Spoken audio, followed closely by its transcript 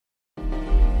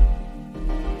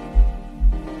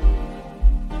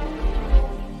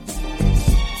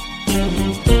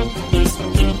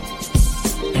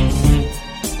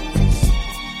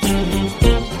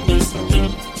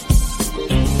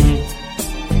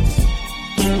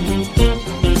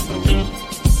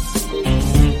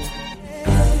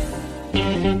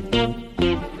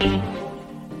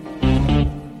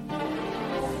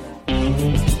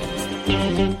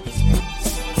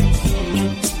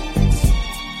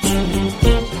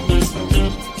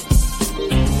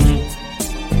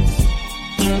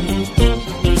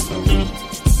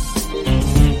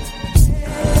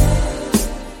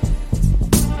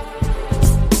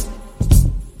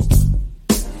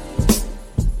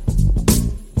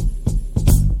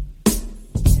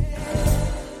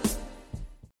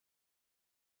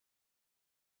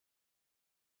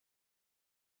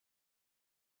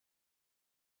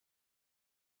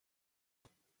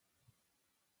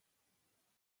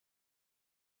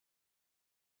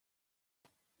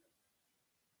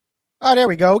Oh, there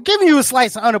we go. Giving you a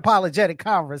slice of unapologetic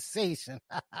conversation.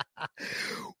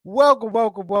 Welcome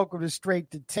to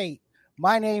Straight to Tape.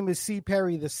 My name is C.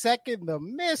 Perry II, the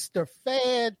Mr.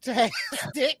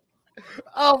 Fantastic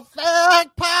of Fact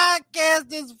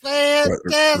Podcast is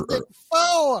Fantastic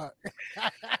Four.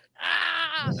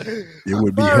 It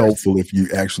would be helpful if you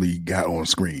actually got on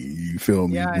screen. You feel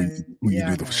me? When you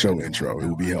do the show intro, it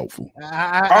would be helpful.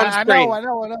 I know.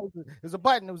 It was a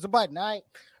button. All right.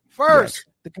 First,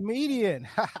 the comedian,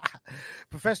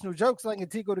 professional joke slinger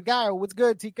Tico the Guy. What's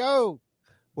good, Tico?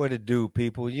 What it do,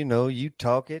 people? You know, you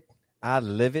talk it, I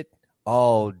live it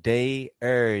all day,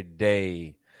 every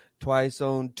day. Twice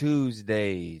on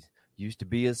Tuesdays. Used to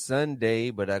be a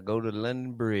Sunday, but I go to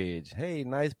London Bridge. Hey,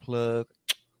 nice plug.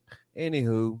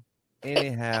 Anyhow.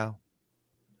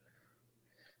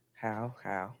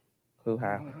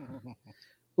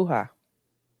 Hoo-ha.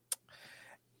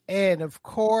 And of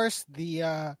course,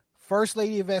 the First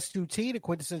Lady of S2T, the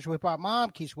quintessential hip hop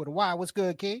mom, Keisha with a Y. What's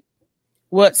good, Key?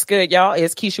 What's good, y'all?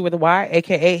 It's Keisha with a Y,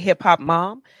 aka Hip Hop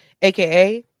Mom,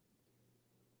 aka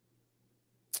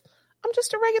I'm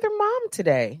just a regular mom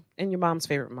today, and your mom's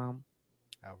favorite mom.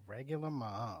 A regular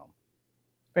mom.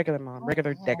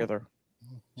 Regular degular.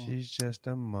 She's just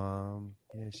a mom.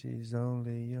 Yeah, she's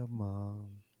only a mom.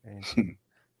 And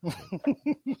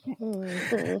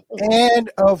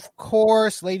And of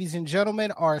course, ladies and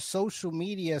gentlemen, our social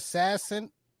media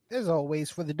assassin, as always,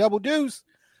 for the double deuce.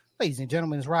 Ladies and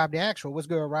gentlemen, it's Rob the Actual. What's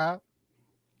good, Rob?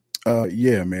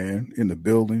 Yeah, man, in the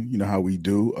building. You know how we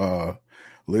do.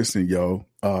 Listen, yo,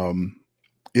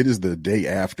 it is the day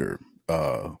after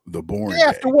the born day.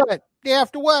 Day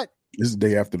after what? This is the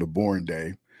day after the born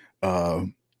day.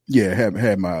 Yeah,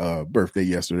 had my birthday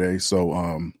yesterday,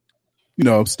 so you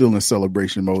know, I'm still in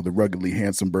celebration mode. The Ruggedly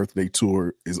Handsome birthday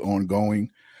tour is ongoing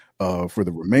for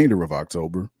the remainder of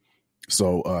October.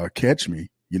 So catch me,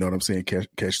 you know what I'm saying?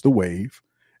 Catch the wave.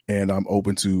 And I'm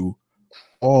open to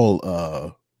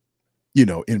all, you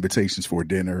know, invitations for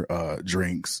dinner,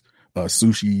 drinks,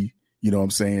 sushi, you know what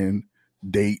I'm saying?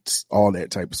 Dates, all that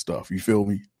type of stuff. You feel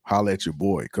me? Holla at your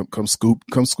boy. Come scoop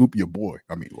your boy.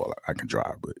 I mean, well, I can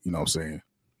drive, but you know what I'm saying?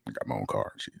 I got my own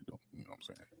car and shit. You know what I'm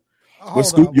saying? Let's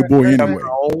scoop your boy anyway.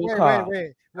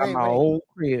 My old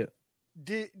crib.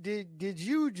 Did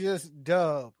you just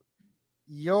dub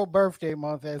your birthday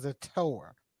month as a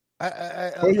tour?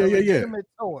 Yeah.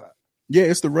 Tour? Yeah,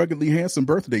 it's the Ruggedly Handsome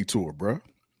birthday tour, bro.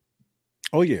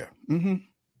 Oh yeah. Mm-hmm.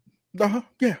 Yeah.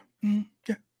 Mm-hmm.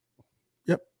 Yeah.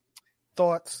 Yep.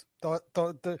 Thoughts on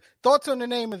the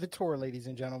name of the tour, ladies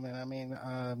and gentlemen. I mean,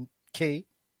 Key.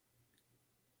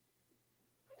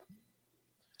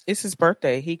 It's his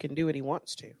birthday. He can do what he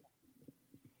wants to.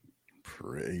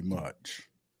 Pretty much.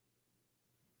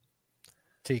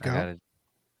 Tico.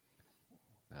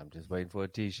 I'm just waiting for a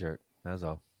T-shirt. That's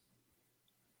all.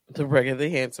 The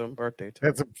Regularly Handsome birthday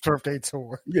tour. That's a birthday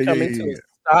tour. Yeah. Coming to a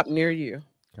stop near you.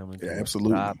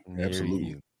 Absolutely.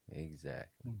 Absolutely.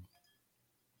 Exactly.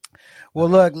 Well,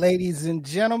 look, ladies and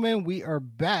gentlemen, we are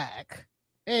back.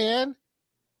 And,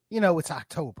 you know, it's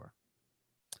October.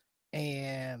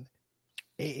 And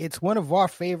it's one of our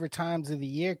favorite times of the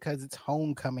year because it's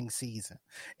homecoming season.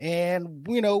 And,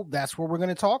 you know, that's what we're going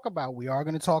to talk about. We are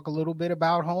going to talk a little bit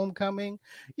about homecoming,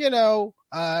 you know,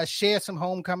 share some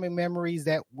homecoming memories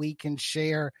that we can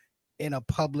share in a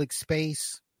public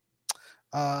space.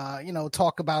 You know,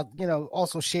 talk about, you know,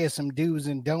 also share some do's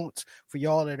and don'ts for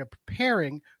y'all that are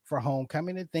preparing for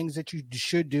homecoming and things that you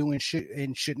should do and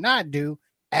should not do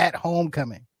at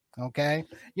homecoming. Okay.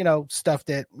 You know, stuff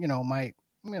that, you know, might,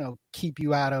 you know, keep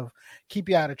you out of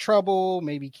trouble,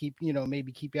 maybe keep you out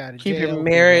of keep jail, your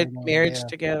marriage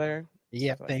together.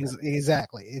 Yeah, things like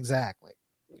exactly.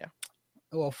 Yeah.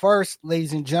 Well, first,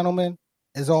 ladies and gentlemen,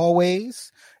 as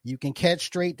always, you can catch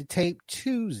Straight to Tape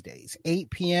Tuesdays, 8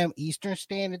 p.m. Eastern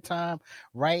Standard Time,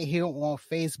 right here on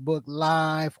Facebook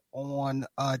Live, on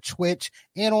Twitch,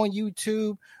 and on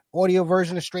YouTube. Audio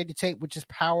version of Straight to Tape, which is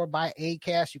powered by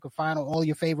Acast. You can find on all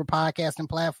your favorite podcasting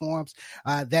platforms.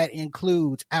 That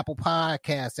includes Apple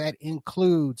Podcasts. That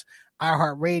includes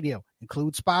iHeartRadio.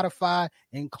 Includes Spotify.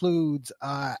 Includes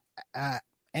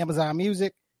Amazon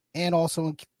Music, and also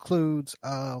includes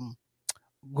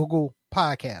Google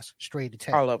Podcasts. Straight to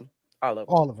Tape. All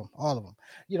of them.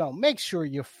 You know, make sure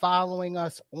you're following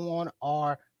us on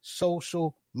our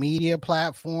social media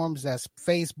platforms. That's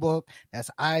Facebook, that's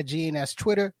IG, and that's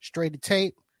Twitter. Straight to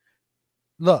Tape.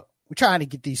 Look, we're trying to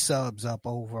get these subs up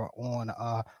over on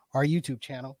our YouTube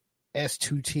channel,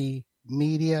 S2T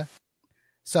Media.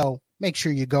 So make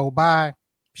sure you go by,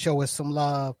 show us some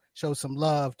love, show some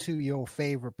love to your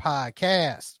favorite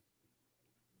podcast.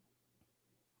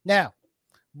 Now,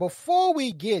 before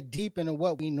we get deep into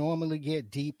what we normally get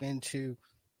deep into,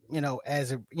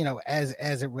 as it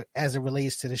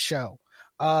relates to the show,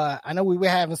 I know we were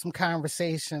having some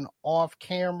conversation off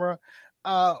camera.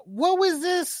 What was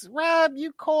this, Rob?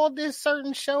 You called this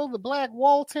certain show the Black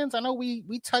Waltons. I know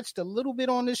we touched a little bit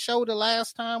on this show the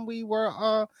last time we were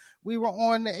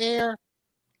on the air.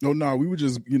 No, we were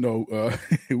just we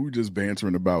were just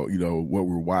bantering about what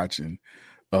we're watching,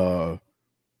 I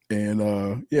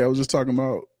was just talking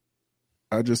about.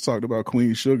 I just talked about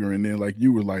Queen Sugar, and then like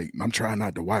you were like, I'm trying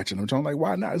not to watch it. I'm trying like,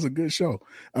 why not? It's a good show.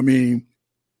 I mean,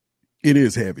 it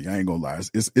is heavy. I ain't gonna lie.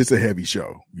 It's a heavy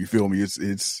show. You feel me?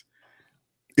 It's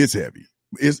heavy.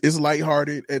 It's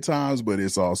lighthearted at times, but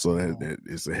it's also that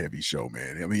it's a heavy show,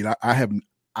 man. I mean,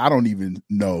 I don't even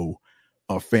know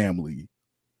a family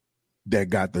that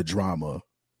got the drama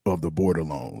of the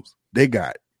Borderlones. They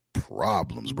got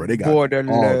problems, bro. They got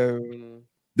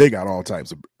They got all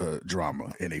types of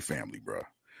drama in a family, bro.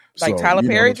 Like so, Tyler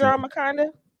Perry drama, kind of?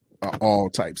 All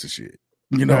types of shit.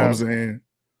 You know what I'm saying?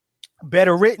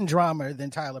 Better written drama than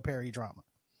Tyler Perry drama.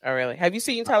 Oh, really? Have you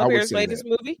seen Tyler Perry's latest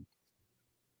movie?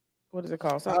 What is it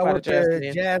called? Something about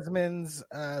Jasmine's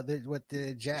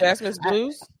Jasmine's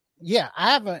Blues? I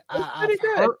haven't. Pretty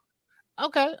good.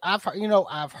 Okay.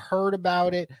 I've heard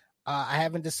about it. I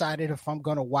haven't decided if I'm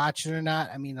going to watch it or not.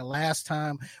 I mean, the last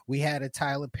time we had a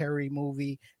Tyler Perry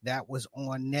movie that was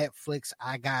on Netflix,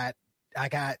 I got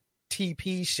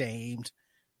TP shamed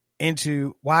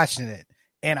into watching it,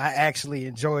 and I actually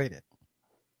enjoyed it.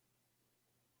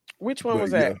 Which one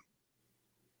was that?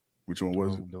 Which one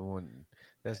was it? The one.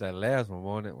 That's that last one,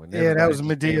 wasn't it? That was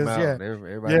Medea's.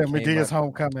 Medea's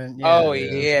Homecoming.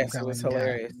 Yes, it was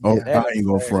hilarious. I ain't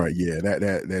gonna front.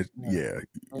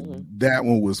 That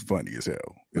one was funny as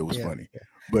hell. It was funny. Yeah.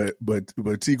 But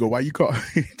Tigo, why you call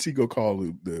Tigo call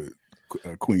the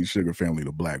Queen Sugar family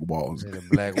the Black Waltons? The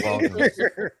Black Waltons.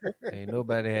 Ain't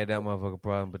nobody had that motherfucking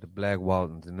problem but the Black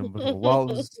Waltons. And them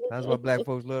Waltons. That's why black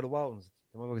folks love the Waltons.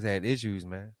 The motherfuckers had issues,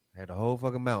 man. Had the whole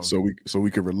fucking mountain. So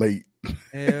we could relate.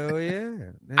 Hell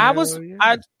yeah. No,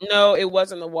 it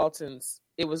wasn't the Waltons.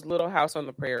 It was Little House on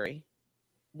the Prairie.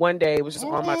 One day it was just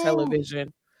on my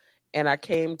television, and I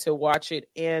came to watch it,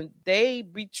 and they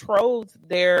betrothed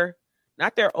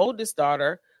not their oldest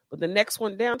daughter, but the next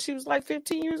one down. She was like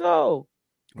 15 years old.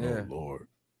 Oh Lord.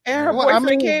 And her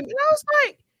boyfriend came, and I was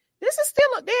like, this is still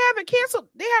they haven't canceled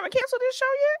this show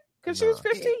yet? Because she was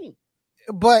 15.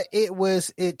 But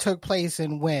it took place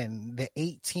in when? The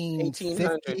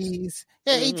 1850s?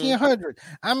 Yeah, 1800.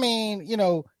 I mean,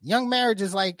 young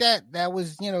marriages like that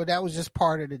was just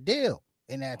part of the deal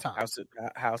in that time.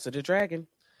 House of the Dragon.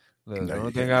 Look, the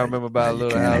only thing I remember about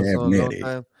Little House on no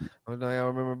time, only thing I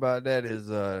remember about that is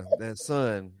that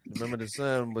son. Remember the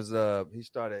son was he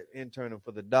started interning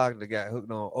for the doctor that got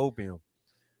hooked on opium.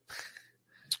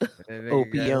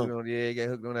 Opium. He got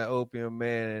hooked on that opium,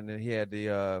 man, and then he had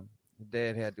the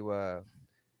dad had to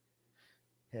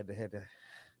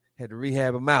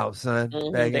rehab him out, son. Back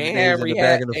in the days of the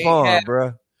back of the farm,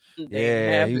 bro.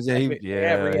 Yeah, they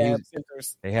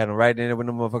had him right in there with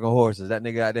them motherfucking horses. That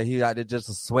nigga out there, he out there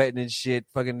just sweating and shit,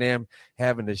 fucking them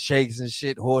having the shakes and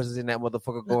shit. Horses in that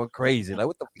motherfucker going crazy. Like,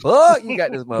 what the fuck? You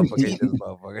got this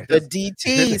motherfucker. The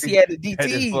DTs. He had the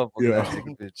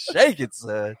DTs. Been shaking,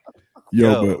 son.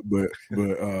 But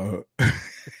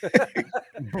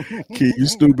kid, you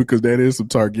stupid because that is some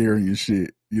Targaryen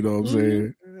shit. You know what I'm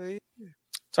saying?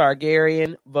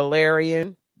 Targaryen,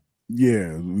 Valerian.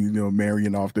 Yeah,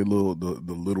 marrying off the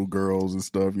little girls and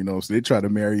stuff. So they tried to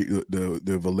marry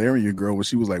the Valerian girl when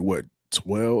she was like what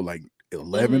 12, like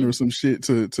 11 or some shit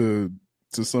to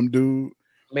some dude.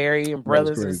 Marrying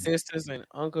brothers and sisters and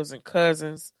uncles and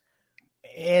cousins.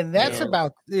 And that's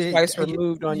about twice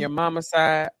removed on your mama's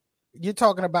side. you're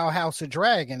talking about House of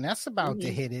Dragon. That's about to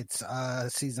Mhm. hit its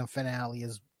season finale.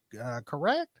 Is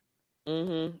correct?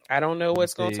 I don't know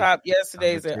what's gonna See, top I'm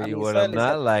yesterday's. gonna tell you I mean, what I'm Sunday's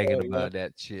not liking episode, about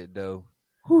that shit though.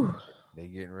 Whew. They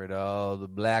getting rid of all the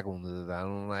black ones. I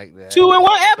don't like that. 2 in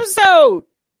 1 episode.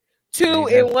 Two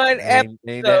Ain't in that- one ain't,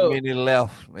 ain't that episode. many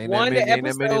left. Ain't One that the many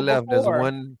episode left. There's before.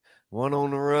 one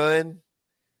on the run,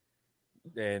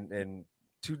 and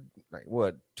two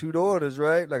two daughters,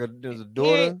 right? There's a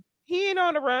daughter. He ain't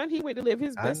on the run. He went to live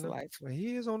his I best know. life. Well,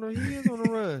 he is on the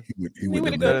run. He would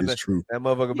would've have go lived to his truth. That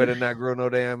motherfucker better not grow no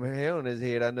damn hair on his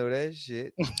head. I know that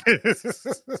shit.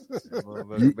 That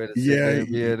motherfucker better sit there and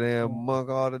be a damn monk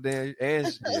all the damn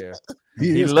and yeah.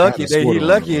 He is lucky kinda that sorta he on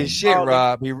lucky the as shit, run.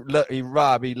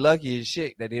 Rob. He lucky as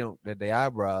shit that the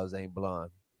eyebrows ain't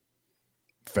blonde.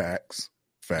 Facts.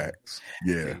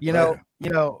 Yeah. You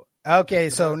know. Okay,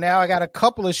 so now I got a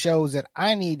couple of shows that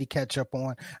I need to catch up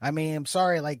on. I mean, I'm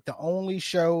sorry, like the only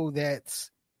show that's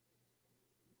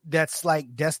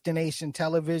like destination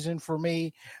television for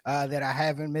me, that I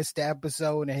haven't missed the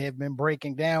episode and have been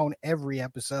breaking down every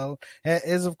episode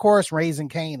is of course Raising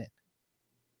Kanan.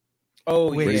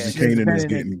 Oh Which Raising has Kanan is been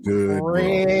getting good,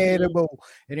 bro.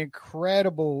 an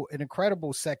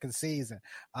incredible second season.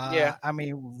 Yeah. I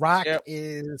mean, Rock Yep.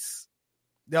 is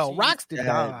no Jeez, Rock's the Dad.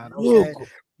 Don. Okay?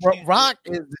 Look. Rock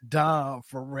is the Don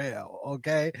for real.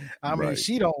 Okay, I mean Right.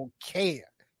 she don't care.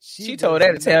 She told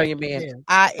that does Italian not man, care.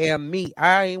 I am me.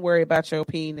 I ain't worried about your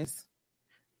penis.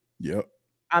 Yep.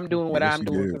 I'm doing what Yes, I'm she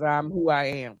doing did. because I'm who I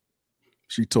am.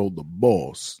 She told the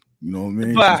boss. You know what I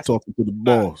mean? boss. She's talking to the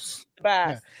boss.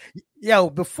 Bye. Yo,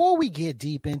 before we get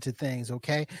deep into things,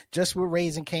 okay, just with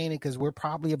Raising Kanan, because we're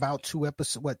probably about two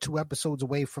episodes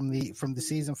away from the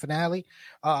season finale.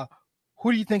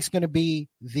 Who do you think is going to be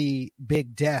the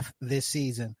big death this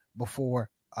season before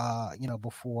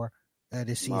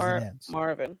this season ends?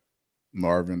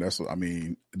 Marvin, that's what I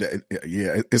mean.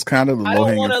 It's kind of the I low don't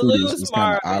hanging wanna fruit. lose It's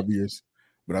kind of Marvin. obvious,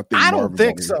 but I think I don't Marvin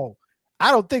think gonna- so.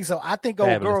 I don't think so. I think old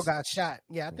girl Fabulous. got shot.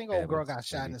 Yeah, I think old girl got Fabulous.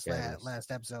 shot in this Fabulous.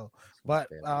 last episode. But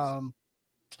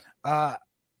Fabulous.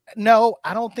 no,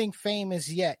 I don't think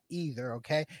Famous yet either.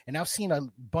 Okay, and I've seen a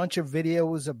bunch of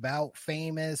videos about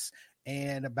Famous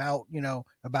and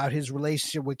about his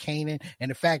relationship with Kanan and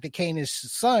the fact that Kanan's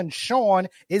son Sean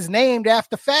is named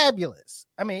after Fabulous.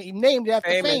 I mean, he named after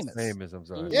Famous. Famous, I'm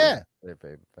sorry. Yeah.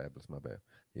 Fabulous, my bad.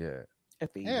 Yeah.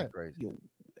 Yeah. Crazy.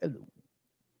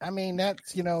 I mean,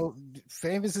 that's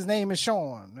Famous's name is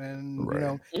Sean, and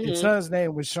Right. his son's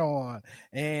name was Sean,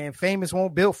 and Famous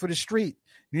won't built for the street.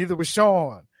 Neither was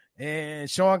Sean, and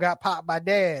Sean got popped by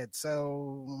Dad.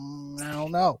 So I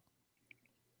don't know.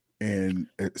 And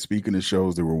speaking of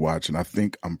shows that we're watching, I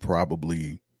think I'm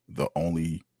probably the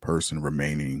only person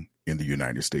remaining in the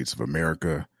United States of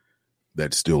America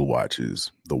that still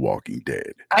watches The Walking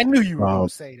Dead. I knew you were going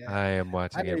to say that. I am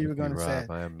watching I knew it you were with gonna you, say Rob.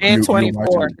 it. I am And You-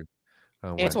 24. I'm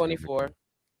And watching it 24. with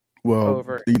Well,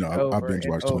 Over I over binge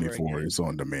and watch over 24. again. It's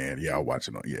on demand. Yeah, I'll watch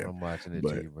it on. you. Yeah, I'm watching it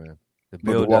But- too, man. The The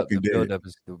build up, Walking the Dead-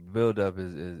 build up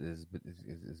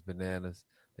is bananas.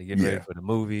 They getting ready Yeah. for the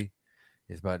movie.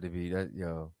 It's about to be that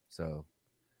So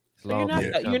it's So you're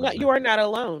long not, you are not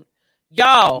alone.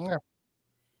 Y'all, Yeah.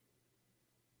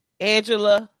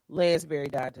 Angela Lansbury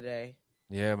died today.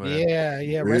 Yeah, man.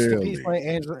 Yeah. Rest in peace, Really?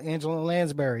 Angela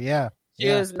Lansbury. Yeah. She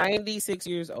was 96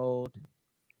 years old.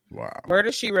 wow.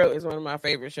 Murder, She Wrote is one of my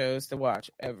favorite shows to watch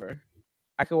ever.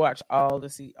 I could watch all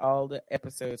the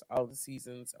episodes, all the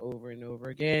seasons over and over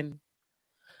again.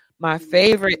 My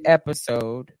favorite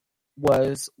episode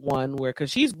was one where, because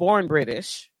she's born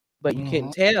British, but you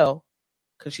can't tell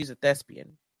because she's a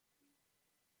thespian.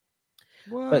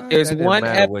 But there's That doesn't one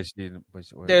matter ep- what she-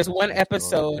 what There's she- one what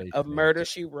episode she- of Murder,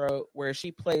 She Wrote where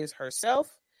she plays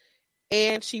herself,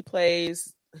 and she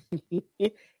plays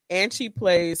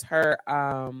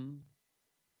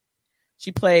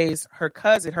her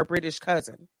cousin, her British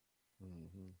cousin.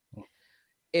 Mhm.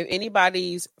 If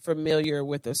anybody's familiar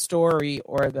with the story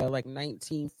or the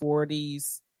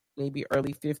 1940s, maybe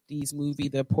early 50s movie,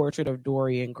 The Portrait of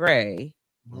Dorian Gray,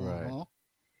 Right.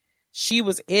 she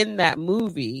was in that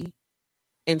movie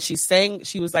and she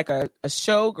was like a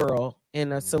showgirl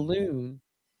in a saloon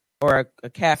or a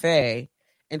cafe,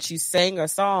 and she sang a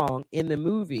song in the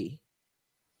movie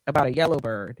about a yellow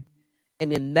bird.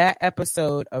 And in that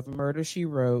episode of Murder, She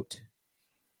Wrote,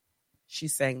 she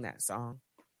sang that song.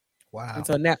 Wow. And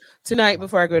so now, tonight,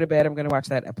 before I go to bed, I'm going to watch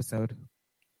that episode.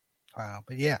 Wow.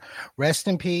 But yeah, rest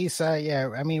in peace.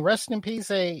 Rest in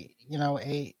peace. A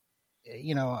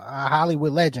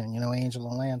Hollywood legend. Angela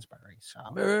Lansbury. So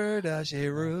Murder, She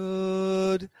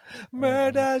Wrote.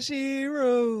 Murder, She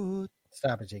Wrote.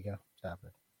 stop it, Chico. Stop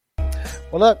it.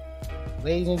 Well, look,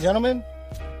 ladies and gentlemen,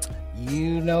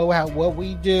 you know what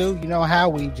we do. You know how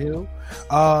we do.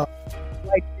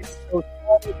 Like this show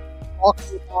started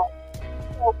talking about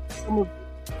some of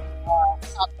the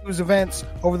top news events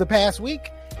over the past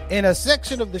week in a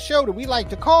section of the show that we like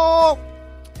to call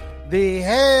the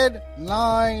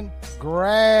Headline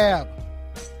Grab.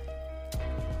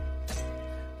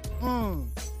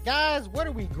 Guys, what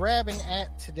are we grabbing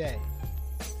at today?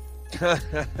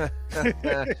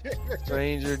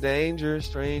 Stranger danger,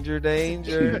 stranger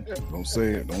danger. Don't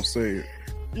say it. Don't say it.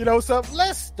 You know something?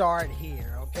 Let's start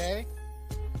here, okay?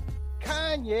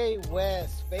 Kanye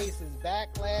West faces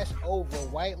backlash over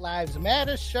White Lives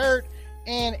Matter shirt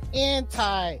and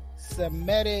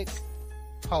anti-Semitic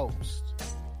post.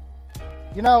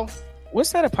 You know,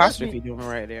 what's that apostrophe doing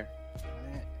right there?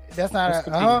 That's not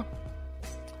a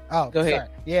Oh, go ahead. Sorry.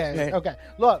 Yeah. Okay.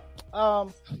 Look,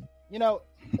 you know,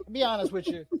 to be honest with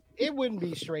you, it wouldn't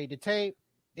be straight to tape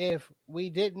if we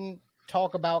didn't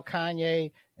talk about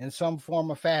Kanye in some form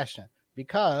or fashion,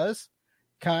 because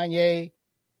Kanye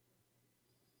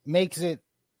makes it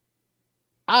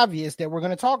obvious that we're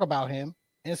going to talk about him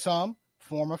in some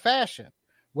form or fashion,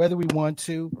 whether we want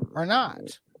to or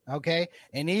not. Okay.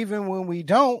 And even when we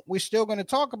don't, we're still going to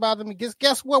talk about them, because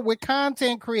guess what? We're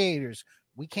content creators.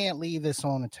 We can't leave this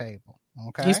on the table.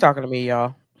 Okay. He's talking to me,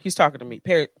 y'all. He's talking to me.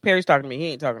 Perry's talking to me. He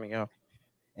ain't talking to y'all.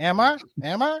 Am I?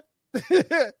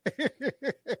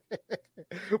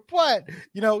 But,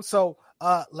 you know, so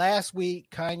last week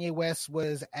Kanye West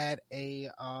was at a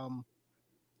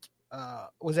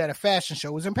fashion show.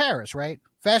 It was in Paris, right?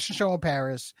 Fashion show in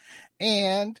Paris.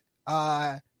 And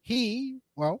he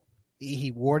wore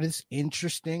this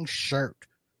interesting shirt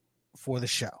for the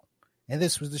show. And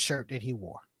this was the shirt that he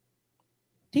wore.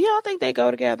 Do y'all think they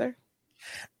go together?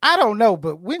 I don't know,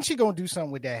 but when's she gonna do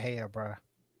something with that hair, bro?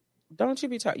 Don't you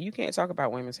be talking? You can't talk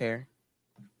about women's hair.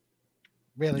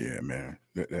 Really? Yeah, man.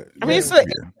 I mean, it's like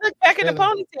back in the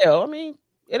ponytail. I mean,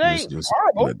 it ain't just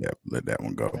horrible. Let that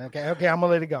one go. Okay, I'm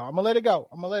gonna let it go.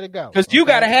 Because you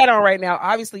got a hat on right now.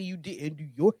 Obviously, you didn't do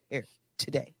your hair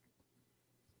today.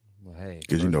 Well, hey,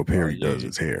 because you know Perry does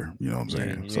his hair. You know what I'm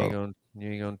saying? You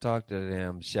ain't gonna talk to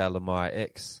them Shalimar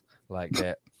X like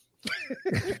that.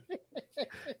 You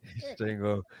just ain't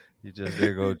gonna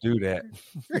do that.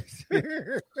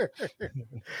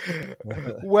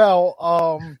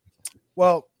 Well,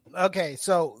 okay.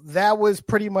 So that was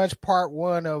pretty much part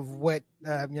one of what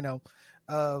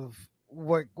of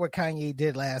what Kanye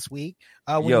did last week.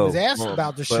 When he was asked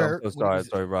about the shirt. I'm so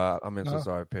sorry, Rob. I'm so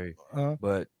sorry, Perry.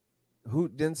 But who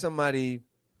didn't somebody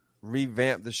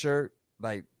revamp the shirt?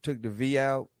 Like took the V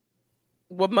out?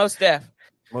 Well, Mos Def,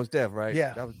 right?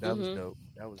 Yeah, that was dope.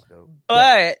 That was dope.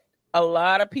 But a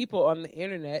lot of people on the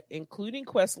internet, including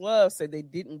Questlove, said they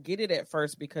didn't get it at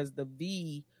first because the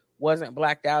V wasn't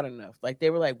blacked out enough. Like they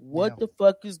were like, "What the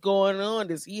fuck is going on?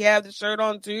 Does he have the shirt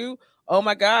on too? Oh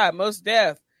my god, Mos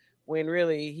Def!" When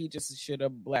really he just should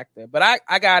have blacked it. But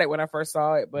I got it when I first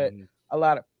saw it. But there's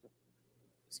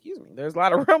a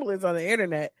lot of rumblings on the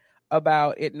internet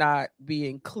about it not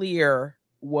being clear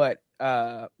what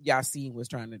Yasin was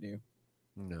trying to do.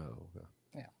 No.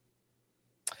 Yeah.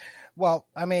 Well,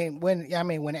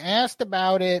 when asked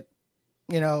about it,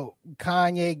 you know,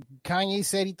 Kanye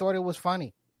said he thought it was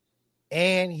funny,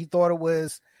 and he thought it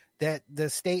was that the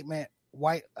statement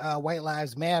 "White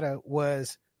Lives Matter"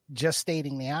 was just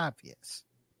stating the obvious.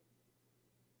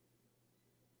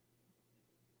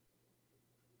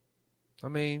 I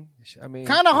mean,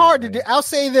 kind of hard to do. I'll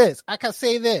say this. I can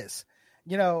say this.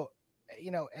 You know,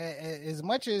 as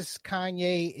much as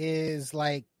Kanye is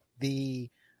like the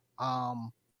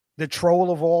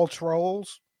troll of all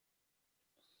trolls,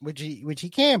 which he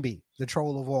can be the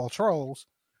troll of all trolls,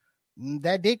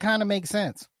 that did kind of make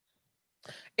sense.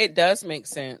 It does make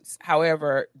sense.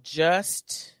 However,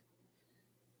 just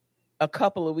a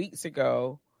couple of weeks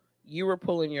ago, you were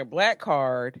pulling your black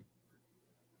card,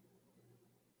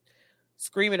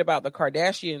 screaming about the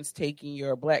Kardashians taking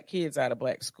your black kids out of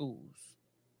black schools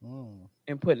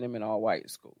and putting them in all white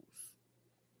schools.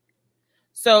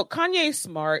 So Kanye's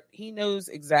smart. He knows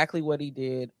exactly what he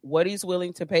did, what he's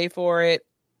willing to pay for it.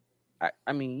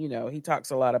 I mean, you know, he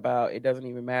talks a lot about it doesn't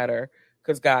even matter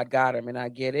because God got him, and I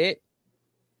get it.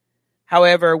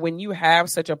 However, when you have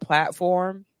such a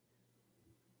platform,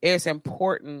 it's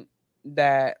important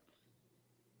that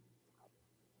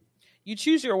you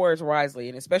choose your words wisely,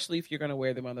 and especially if you're going to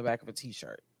wear them on the back of a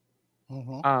t-shirt.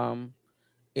 Mm-hmm.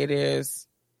 It is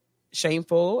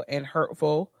shameful and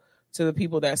hurtful to the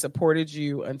people that supported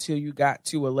you until you got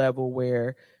to a level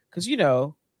where, because, you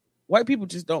know, white people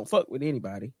just don't fuck with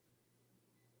anybody.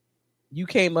 You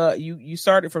came up, you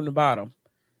started from the bottom,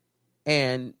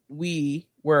 and we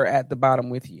were at the bottom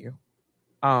with you.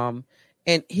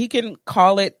 And he can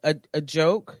call it a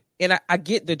joke, and I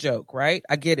get the joke, right?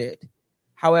 I get it.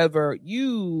 However,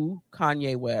 you,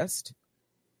 Kanye West,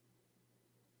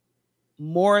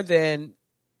 more than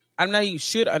I know you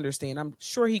should understand, I'm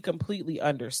sure he completely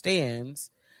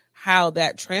understands how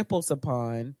that tramples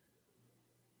upon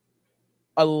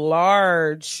a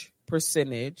large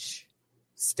percentage,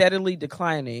 steadily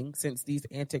declining since these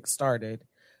antics started,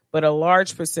 but a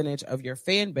large percentage of your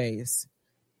fan base,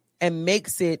 and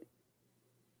makes it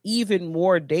even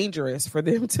more dangerous for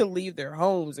them to leave their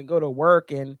homes and go to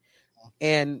work and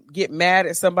get mad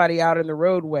at somebody out in the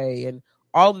roadway and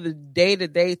all of the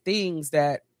day-to-day things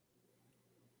that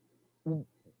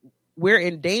we're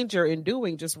in danger in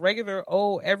doing, just regular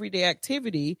old everyday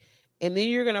activity. And then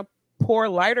you're going to pour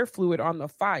lighter fluid on the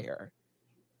fire,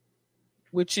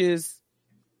 which is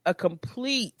a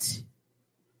complete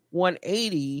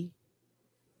 180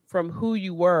 from who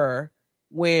you were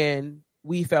when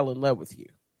we fell in love with you.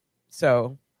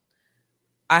 So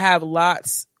I have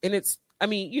lots, and it's, I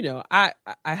mean, you know, I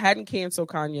hadn't canceled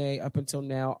Kanye up until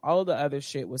now. All the other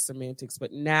shit was semantics,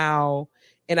 but now,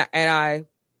 and I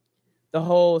the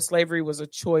whole slavery was a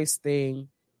choice thing.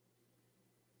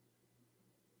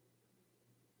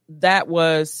 That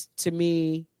was, to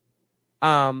me,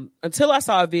 until I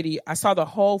saw a video, I saw the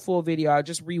whole full video. I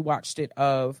just rewatched it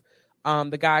of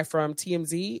the guy from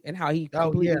TMZ and how he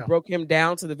completely broke him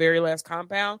down to the very last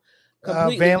compound.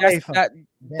 Completely,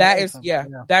 that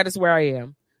is where I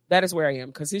am. That is where I am,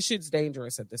 because his shit's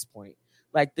dangerous at this point.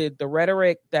 Like the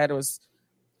rhetoric that was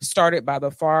started by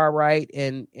the far right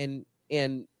and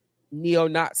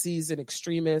neo-Nazis and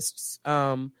extremists,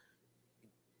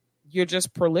 you're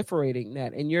just proliferating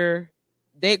that, and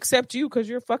they accept you because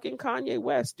you're fucking Kanye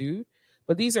West, dude.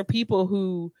 But these are people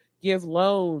who give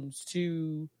loans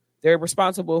to, they're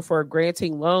responsible for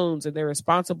granting loans, and they're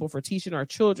responsible for teaching our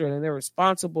children, and they're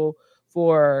responsible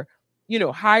for, you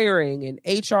know, hiring and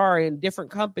HR in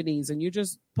different companies, and you're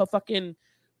just fucking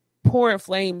pouring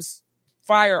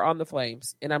fire on the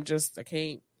flames. And I'm just, I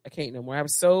can't no more. I have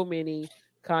so many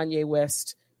Kanye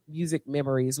West music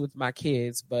memories with my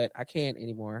kids, but I can't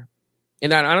anymore.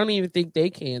 And I don't even think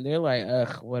they can. They're like,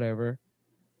 ugh, whatever.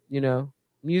 You know,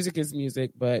 music is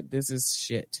music, but this is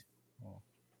shit.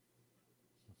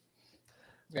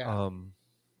 Yeah.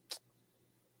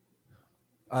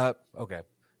 Okay.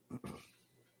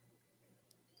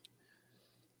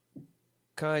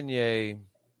 Kanye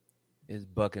is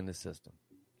bucking the system,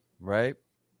 right?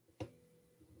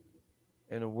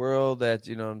 In a world that,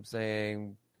 you know what I'm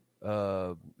saying,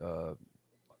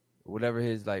 whatever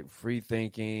his like free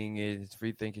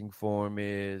thinking form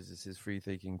is, it's his free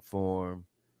thinking form,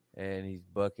 and he's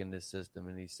bucking the system,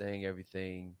 and he's saying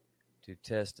everything to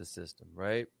test the system,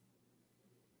 right?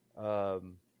 As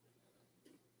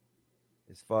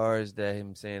far as that,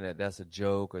 him saying that that's a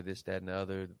joke or this, that, and the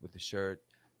other with the shirt,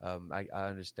 I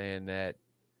understand that.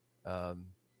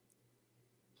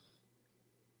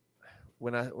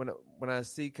 When I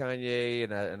see Kanye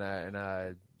and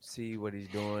I see what he's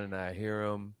doing and I hear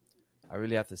him, I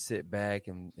really have to sit back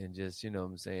and just, you know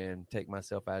what I'm saying, take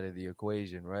myself out of the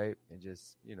equation, right? And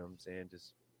just, you know what I'm saying,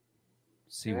 just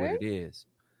see what it is.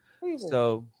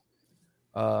 So,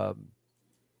 of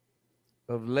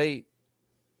late,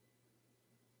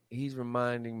 he's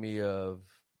reminding me of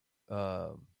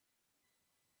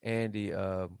Andy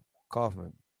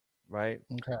Kaufman, right?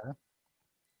 Okay.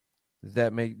 Does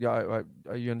that make y'all?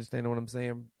 Are you understanding what I'm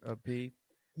saying, Pete?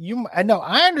 I know.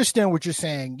 I understand what you're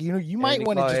saying. You know, you might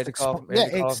want to just expound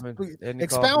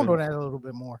on that a little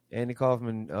bit more. Andy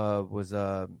Kaufman was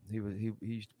he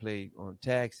used to play on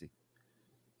Taxi,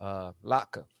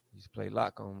 Locke. He used to play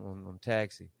Locke on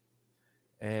Taxi,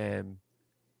 and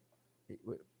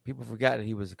people forgot that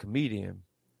he was a comedian,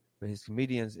 but his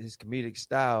comedic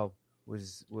style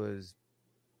was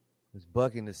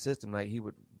bucking the system. Like he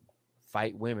would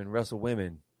fight women, wrestle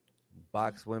women,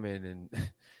 box women,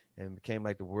 and became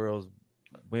like the world's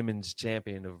women's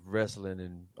champion of wrestling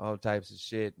and all types of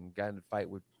shit, and got in a fight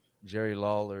with Jerry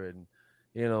Lawler, and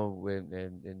you know,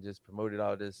 and just promoted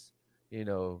all this, you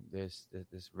know, this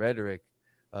rhetoric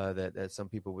that some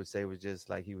people would say was just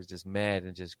like he was just mad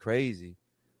and just crazy,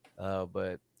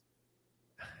 but.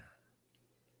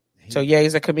 So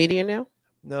he's a comedian now?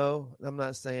 No, I'm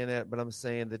not saying that, but I'm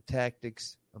saying the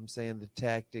tactics.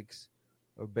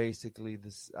 Are basically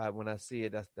this. When I see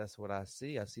it, that's what I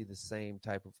see. I see the same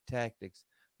type of tactics.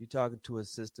 You're talking to a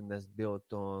system that's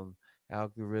built on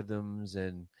algorithms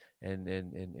and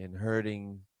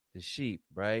herding the sheep,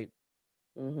 right?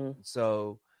 Mm-hmm.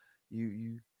 So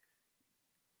you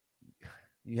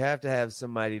you have to have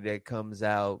somebody that comes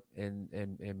out and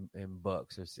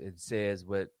bucks or and says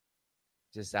what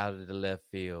just out of the left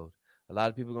field. A lot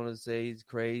of people are going to say he's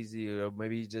crazy, or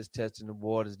maybe he's just testing the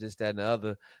waters, this, that, and the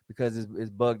other, because it's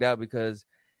bugged out. Because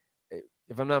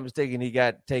if I'm not mistaken, he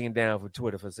got taken down for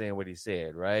Twitter for saying what he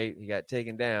said, right? He got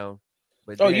taken down.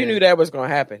 But you knew that was going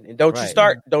to happen, and don't you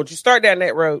start down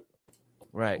that road.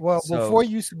 Right. Well, before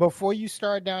you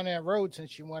start down that road,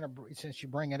 since you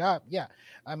bring it up, yeah,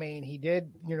 I mean, he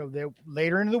did.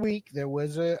 Later in the week there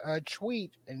was a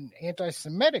tweet, an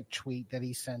anti-Semitic tweet that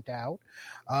he sent out.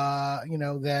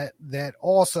 That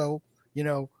also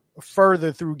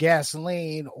further threw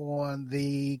gasoline on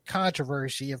the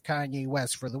controversy of Kanye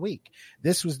West for the week.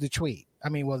 This was the tweet. I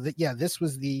mean, this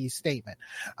was the statement.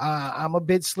 I'm a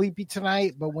bit sleepy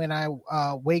tonight, but when I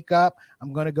wake up,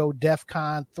 I'm going to go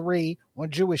DEFCON 3 on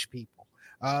Jewish people.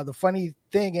 The funny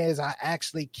thing is, I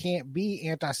actually can't be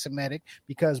anti-Semitic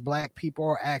because black people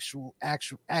are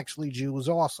actually Jews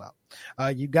also.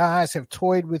 You guys have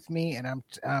toyed with me, and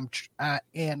I'm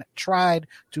tried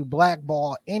to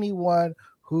blackball anyone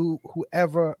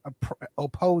whoever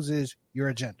opposes your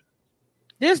agenda.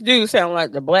 This dude sound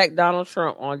like the black Donald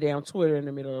Trump on damn Twitter in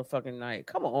the middle of the fucking night.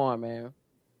 Come on, man.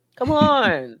 Come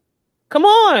on. Come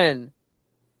on.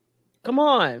 Come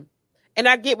on. And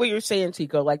I get what you're saying,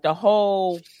 Tico. Like the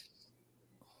whole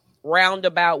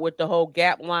roundabout with the whole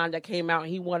Gap line that came out.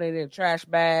 He wanted it in trash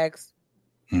bags.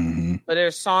 Mm-hmm. But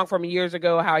there's a song from years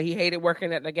ago how he hated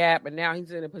working at the Gap, and now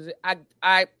he's in a position.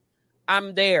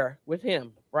 I'm there with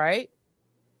him, right?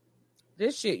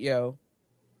 This shit, yo.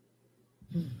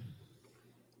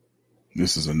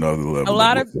 This is another level.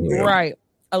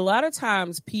 A lot of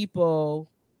times people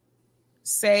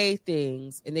say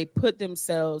things and they put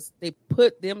themselves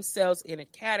in a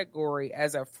category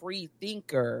as a free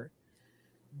thinker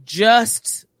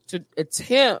just to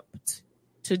attempt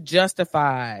to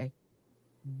justify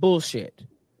bullshit.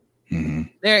 Mm-hmm.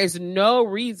 There is no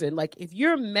reason. Like, if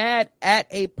you're mad at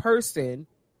a person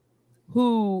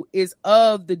who is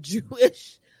of the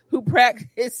Jewish, who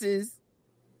practices,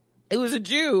 it was a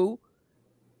Jew,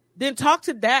 then talk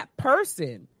to that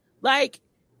person. Like,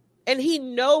 and he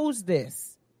knows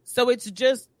this. So it's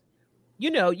just,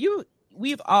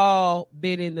 we've all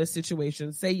been in this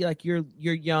situation. Say like you're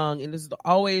young, and this is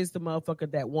always the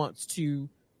motherfucker that wants to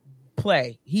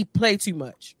play. He play too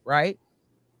much, right?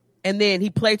 And then he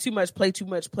play too much,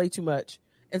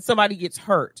 and somebody gets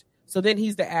hurt. So then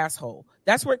he's the asshole.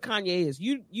 That's where Kanye is.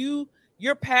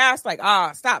 You're past like,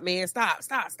 stop, man, stop,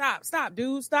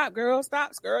 dude, stop, girl,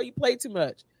 you play too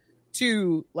much.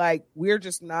 To like, we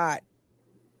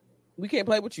can't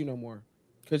play with you no more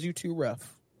because you too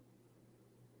rough.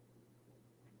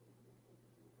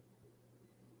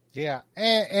 Yeah,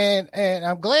 and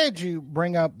I'm glad you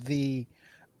bring up the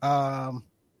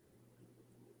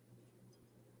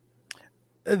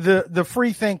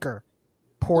free thinker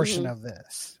portion of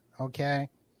this. Okay.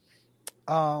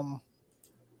 I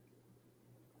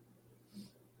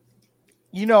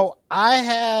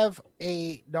have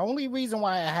the only reason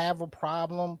why I have a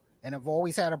problem, and I've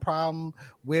always had a problem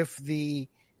with the,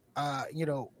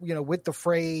 with the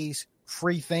phrase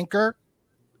free thinker.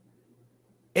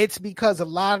 It's because a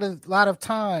lot of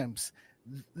times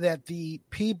that the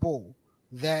people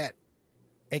that,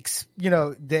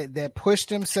 that push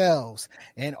themselves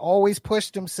and always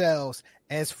push themselves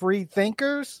as free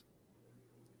thinkers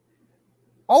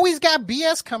always got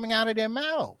BS coming out of their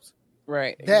mouths.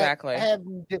 Right, exactly.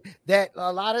 That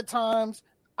a lot of times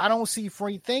I don't see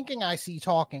free thinking, I see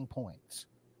talking points.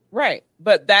 Right,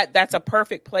 but that's a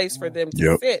perfect place for them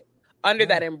to sit under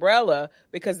that umbrella,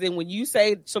 because then when you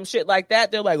say some shit like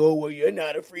that, they're like, oh, well, you're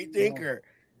not a free thinker.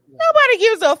 Yeah. Nobody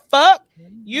gives a fuck.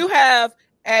 You have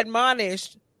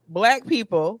admonished black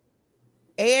people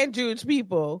and Jewish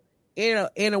people in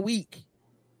a week.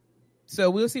 So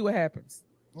we'll see what happens.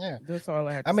 Yeah. That's all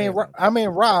I have to say. I mean,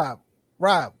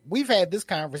 Rob, we've had this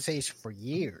conversation for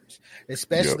years,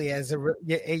 especially as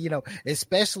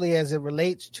especially as it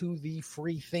relates to the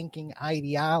free thinking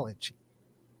ideology.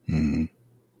 Mm-hmm.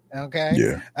 Okay.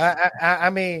 Yeah. I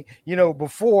mean,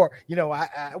 before,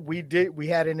 we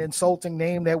had an insulting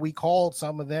name that we called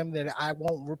some of them that I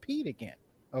won't repeat again.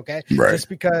 Okay. Right. Just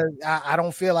because I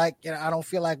don't feel like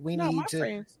we need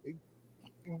to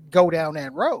go down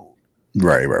that road.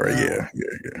 Right. Yeah.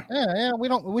 We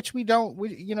don't, which we don't,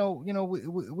 which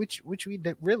we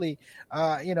really,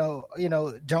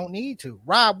 don't need to.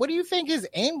 Rob, what do you think his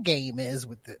end game is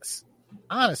with this?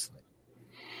 Honestly.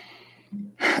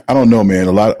 I don't know, man.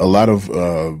 A lot of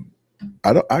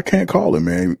I can't call it,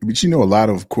 man. But a lot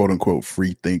of quote unquote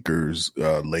free thinkers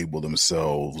label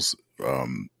themselves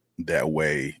that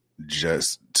way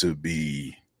just to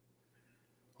be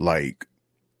like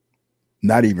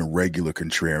not even regular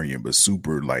contrarian, but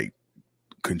super like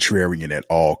contrarian at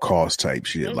all cost type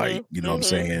shit. Like, you know what I'm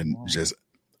saying? Just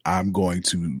I'm going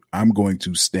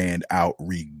to stand out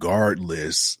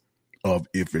regardless of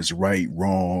if it's right,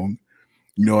 wrong.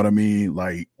 You know what I mean?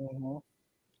 Like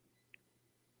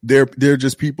they're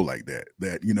just people like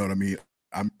that, you know what I mean?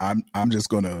 I'm just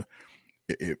gonna,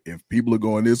 if people are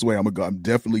going this way, I'm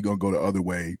definitely gonna go the other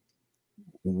way,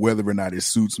 whether or not it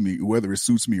suits me,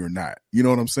 or not. You know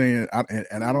what I'm saying? I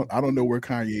don't know where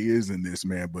Kanye is in this,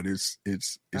 man, but it's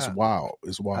wild.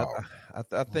 It's wild.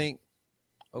 I think,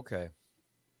 okay.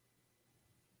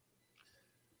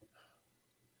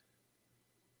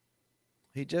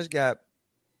 He just got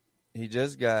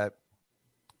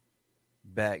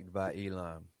backed by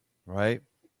Elon, right?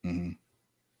 Mm-hmm.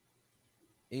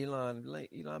 Elon,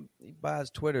 he buys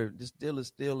Twitter. This deal is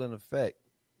still in effect.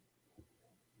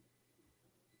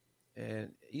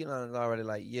 And Elon is already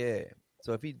like, yeah.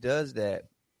 So if he does that,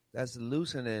 that's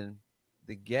loosening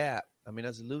the gap. I mean,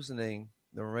 that's loosening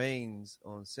the reins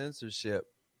on censorship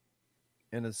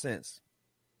in a sense,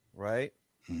 right?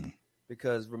 Mm-hmm.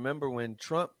 Because remember when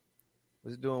Trump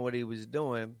was doing what he was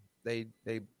doing, they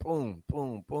boom,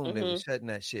 boom, boom, they were shutting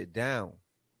that shit down.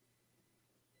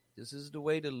 This is the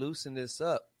way to loosen this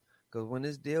up. Because when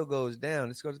this deal goes down,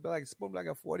 it's going to be like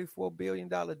a $44 billion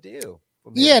deal.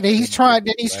 Yeah, that he's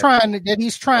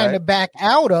trying to back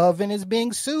out of, and is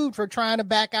being sued for trying to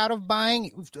back out of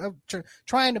buying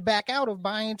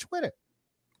Twitter.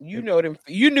 You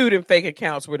knew them fake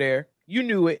accounts were there. You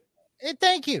knew it.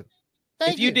 Thank you.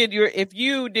 If you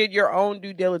did your own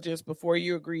due diligence before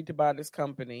you agreed to buy this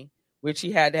company, which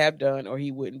he had to have done, or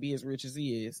he wouldn't be as rich as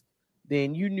he is,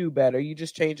 then you knew better. You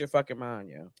just changed your fucking mind,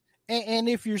 yo. And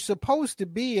if you're supposed to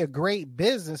be a great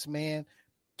businessman,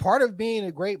 part of being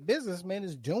a great businessman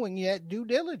is doing that due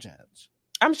diligence.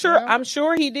 I'm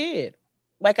sure he did.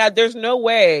 Like, there's no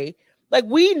way. Like,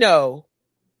 we know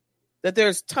that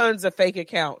there's tons of fake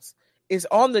accounts. It's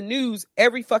on the news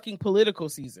every fucking political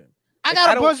season. I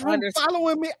got a bunch of them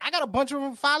following me. I got a bunch of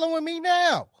them following me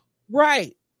now.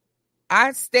 Right.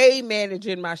 I stay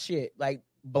managing my shit. Like,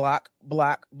 block.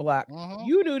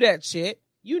 You knew that shit.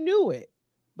 You knew it.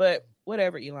 But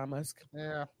whatever, Elon Musk.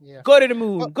 Yeah. Go to the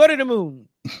moon. Go to the moon.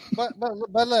 But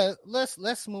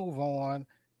let's move on.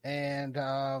 And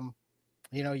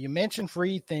you mentioned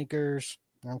free thinkers.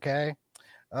 Okay.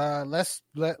 Let's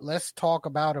talk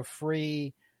about a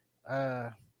free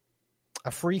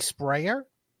sprayer.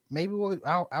 Maybe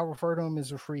I'll refer to him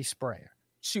as a free sprayer.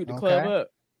 Shoot the club up.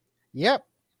 Yep.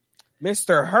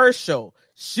 Mr. Herschel.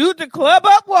 Shoot the club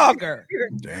up, Walker.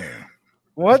 Damn.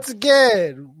 Once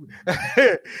again,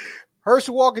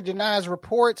 Herschel Walker denies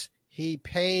reports he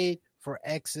paid for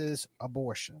ex's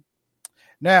abortion.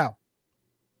 Now,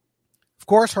 of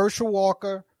course, Herschel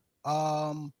Walker,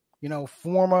 former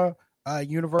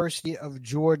University of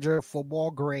Georgia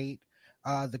football great,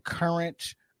 the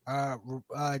current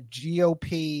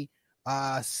GOP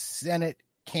Senate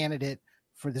candidate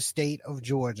for the state of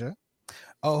Georgia,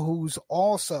 who's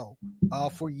also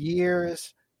for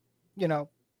years,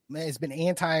 has been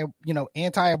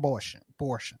anti-abortion,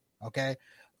 okay,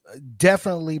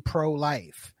 definitely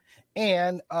pro-life.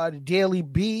 And the Daily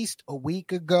Beast a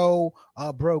week ago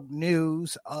broke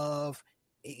news of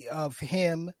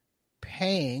him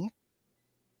paying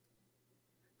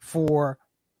for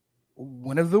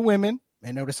one of the women.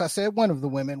 And notice I said one of the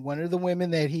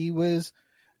women that he was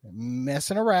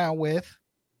messing around with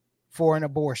for an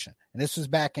abortion. And this was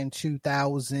back in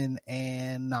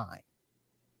 2009.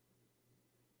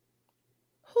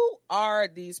 Who are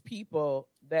these people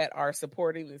that are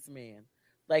supporting this man?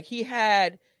 Like, he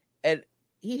had an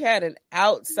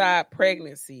outside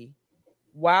pregnancy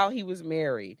while he was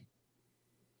married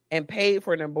and paid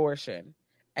for an abortion.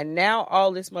 And now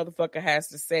all this motherfucker has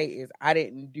to say is, I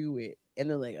didn't do it. And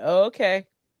they're like, oh, okay.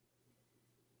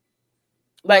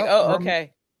 Like,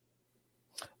 okay.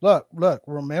 Look,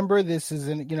 remember, this is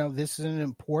an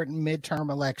important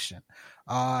midterm election.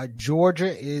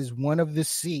 Georgia is one of the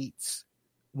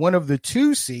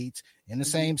two seats in the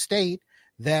same state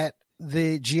that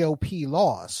the GOP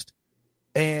lost.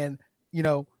 And,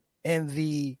 and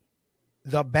the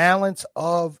balance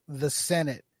of the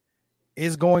Senate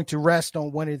is going to rest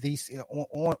on one of these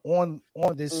on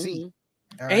this seat.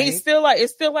 All and right? It's still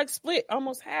like split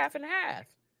almost half and half.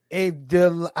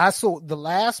 I saw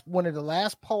one of the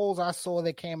last polls I saw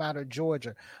that came out of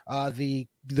Georgia. The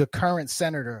current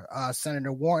senator,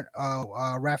 Senator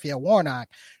Raphael Warnock,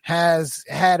 has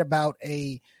had about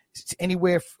a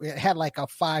anywhere. It had like a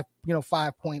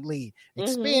 5-point lead.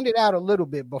 Expanded out a little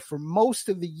bit, but for most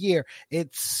of the year,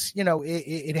 it's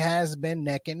it has been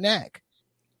neck and neck.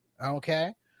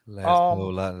 Okay.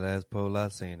 Last poll I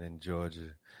seen in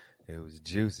Georgia, it was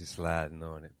Juicy sliding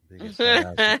on it. Biggest shout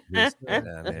out to Juicy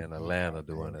down there in Atlanta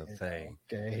doing her thing.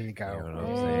 Okay, here you go. You know what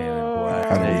I'm saying? And boy,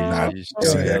 I did not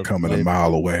see that coming a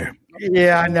mile away.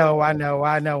 Yeah, I know.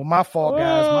 My fault,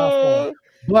 guys. My fault.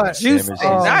 But Juicy,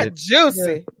 not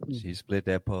Juicy. She split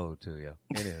that poll too, yo.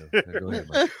 Anyway, go ahead,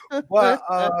 Mike.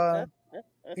 Well,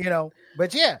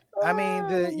 but yeah, I mean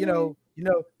the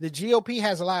GOP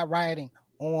has a lot riding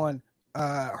on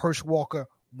Herschel Walker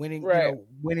winning,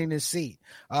 winning his seat.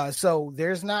 So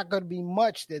there's not going to be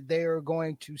much that they are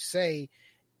going to say,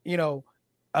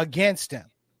 against him.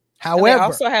 However, they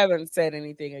also haven't said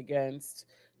anything against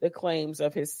the claims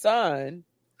of his son,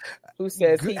 who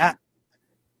says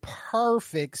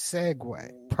perfect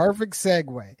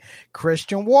segue.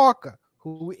 Christian Walker,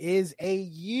 who is a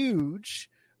huge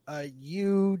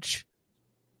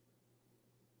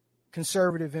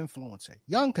conservative influencer,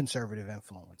 young conservative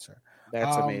influencer.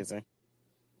 That's amazing.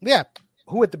 Yeah.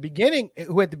 Who at the beginning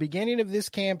of this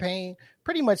campaign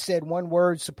pretty much said one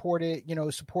word, support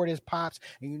his pops,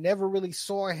 and you never really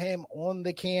saw him on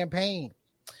the campaign.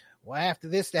 Well, after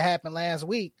this that happened last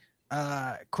week,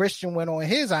 Christian went on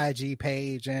his IG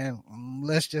page and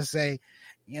let's just say,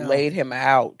 laid him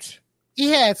out.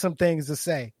 He had some things to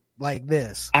say like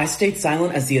this. I stayed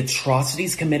silent as the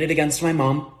atrocities committed against my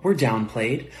mom were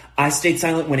downplayed. I stayed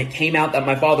silent when it came out that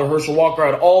my father, Herschel Walker,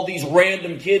 had all these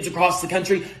random kids across the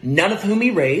country, none of whom he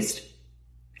raised.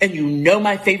 And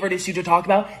my favorite issue to talk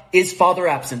about is father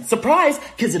absence. Surprise,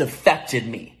 because it affected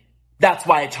me. That's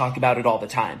why I talk about it all the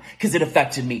time, because it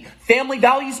affected me. Family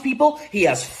values, people. He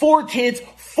has 4 kids,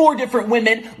 4 different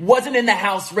women, wasn't in the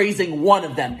house raising one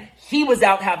of them. He was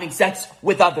out having sex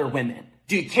with other women.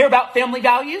 Do you care about family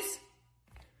values?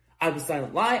 I was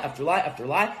silent, lie after lie after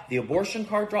lie. The abortion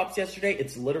card drops yesterday.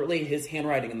 It's literally his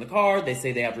handwriting in the card. They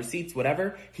say they have receipts,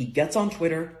 whatever. He gets on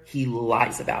Twitter. He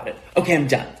lies about it. Okay, I'm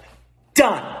done.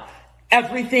 Done.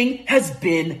 Everything has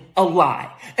been a lie.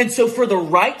 And so for the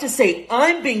right to say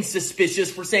I'm being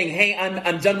suspicious for saying, hey,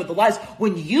 I'm done with the lies,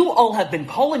 when you all have been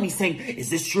calling me saying, is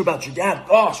this true about your dad?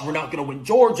 Gosh, we're not going to win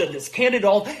Georgia, this candidate,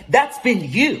 all. That's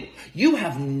been you. You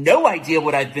have no idea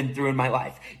what I've been through in my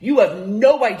life. You have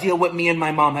no idea what me and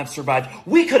my mom have survived.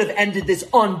 We could have ended this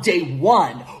on day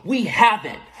 1. We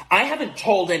haven't. I haven't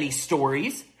told any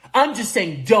stories. I'm just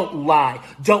saying, don't lie.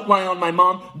 Don't lie on my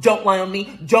mom. Don't lie on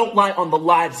me. Don't lie on the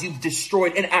lives you've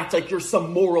destroyed and act like you're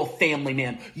some moral family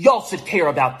man. Y'all should care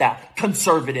about that,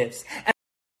 conservatives.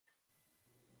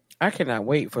 I cannot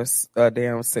wait for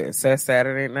damn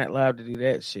Saturday Night Live to do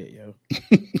that shit, yo.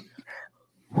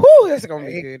 Whoo, that's gonna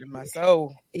be good in my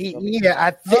soul.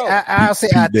 Yeah, I'll say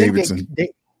I think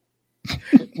they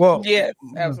well, yes,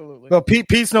 absolutely. Well,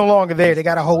 Pete's no longer there. They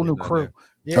got a whole new crew.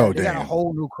 Yeah, they damn. got a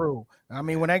whole new crew. I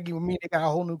mean, when I give me, they got a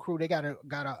whole new crew. They got a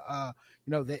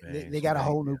they got a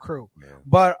whole new crew.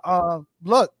 But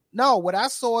look, no, what I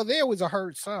saw there was a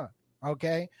hurt son.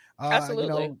 Okay,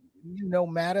 absolutely. No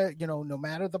matter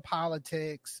the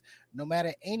politics, no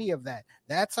matter any of that,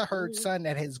 that's a hurt son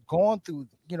that has gone through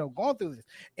this.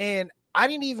 And I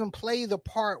didn't even play the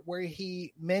part where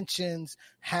he mentions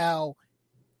how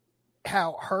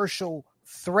Herschel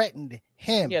threatened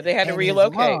him. Yeah, they had to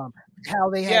relocate.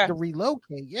 How they had to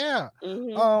relocate. Yeah.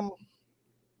 Mm-hmm.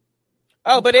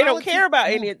 But they don't care about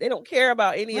any. They don't care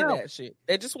about any of that shit.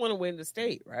 They just want to win the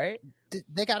state, right?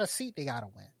 They got a seat. They got to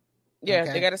win. Yeah,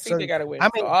 okay? They got a seat. They got to win. I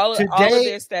mean, so all of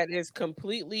this that is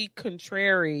completely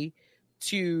contrary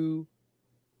to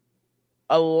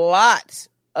a lot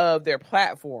of their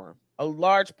platform, a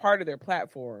large part of their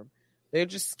platform. They're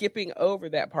just skipping over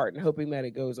that part and hoping that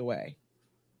it goes away.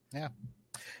 Yeah.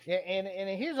 Yeah, and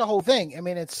here's the whole thing. I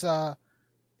mean, it's right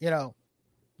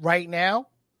now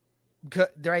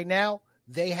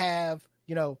they have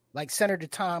like Senator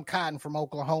Tom Cotton from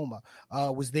Oklahoma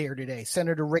was there today.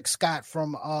 Senator Rick Scott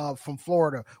from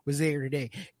Florida was there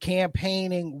today,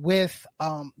 campaigning with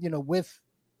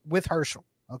Herschel.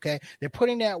 Okay, they're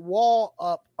putting that wall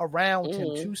up around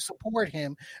him to support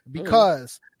him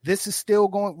because this is still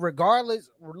going regardless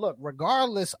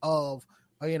of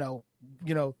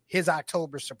his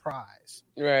October surprise.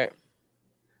 Right.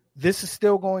 This is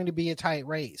still going to be a tight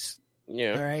race.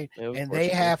 Yeah. All right. And they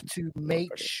have to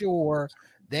make sure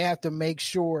that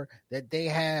they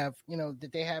have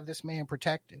this man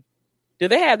protected. Do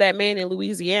they have that man in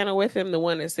Louisiana with him? The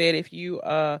one that said, if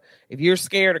you're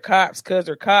scared of cops because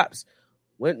they're cops,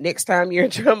 when next time you're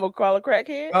in trouble, call a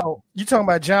crackhead? Oh, you talking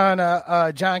about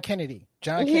John Kennedy.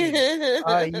 John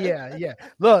Kennedy. Yeah.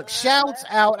 Look, shouts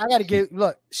out. I got to give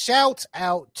shouts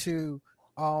out to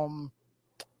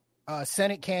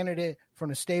Senate candidate from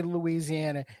the state of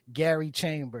Louisiana, Gary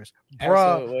Chambers.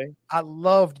 Bruh, Absolutely. I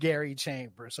loved Gary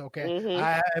Chambers. Okay.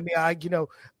 Mhm.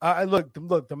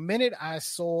 Look, the minute I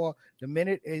saw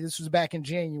this was back in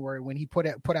January when he put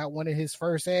out one of his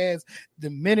first ads, the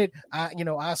minute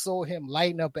I saw him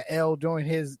lighting up an L during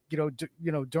his,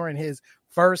 during his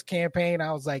first campaign,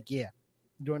 I was like, yeah,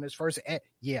 during his first ad,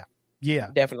 yeah.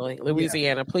 Definitely.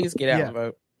 Louisiana, please get out and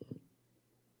vote.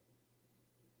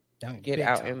 Get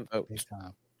out and vote. Big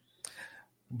time.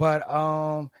 But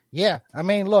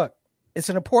look, it's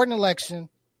an important election.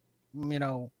 This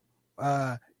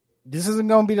isn't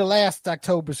going to be the last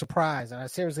October surprise, and I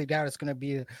seriously doubt it's going to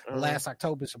be the last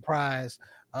October surprise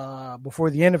before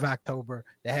the end of October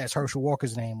that has Herschel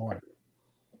Walker's name on it.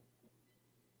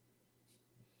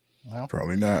 Well,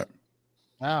 probably not.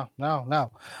 No.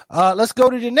 Let's go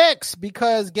to the next,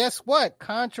 because guess what?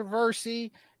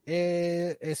 Controversy,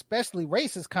 especially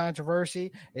racist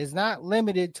controversy, is not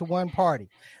limited to one party.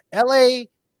 LA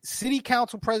City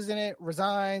Council president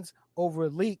resigns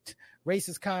over leaked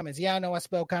racist comments. Yeah, I know I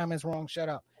spelled comments wrong. Shut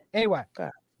up. Anyway.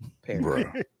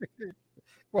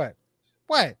 What?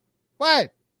 Anyway.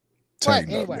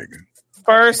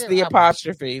 First the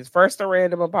apostrophes. First the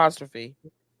random apostrophe.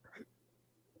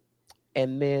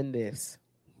 And then this.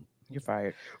 You're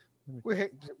fired.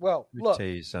 Well, Let me look. tell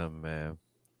you something, man.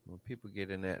 When people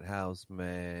get in that house,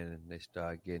 man, and they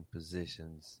start getting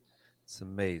positions, it's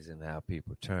amazing how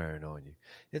people turn on you.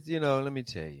 It's, let me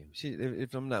tell you.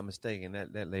 If I'm not mistaken,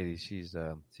 that lady, she's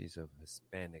of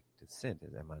Hispanic descent.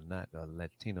 Am I not? Or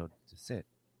Latino descent?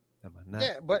 Am I not?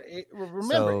 Yeah, but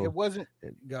remember, it wasn't.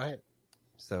 Go ahead.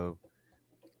 So,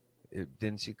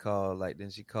 didn't she call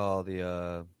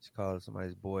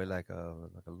somebody's boy like a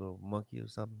little monkey or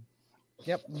something?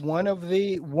 Yep, and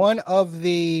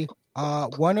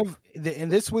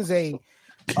this was a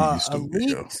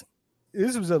leaked.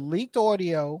 This was a leaked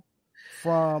audio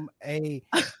from a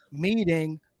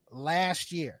meeting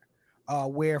last year,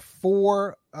 where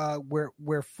four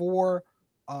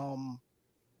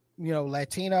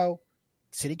Latino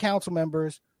city council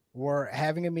members were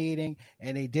having a meeting,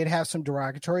 and they did have some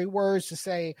derogatory words to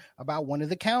say about one of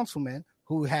the councilmen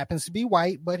who happens to be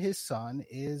white, but his son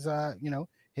is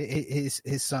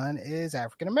his son is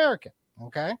African American.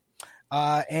 Okay.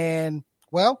 And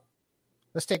well,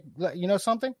 let's take,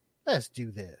 something. Let's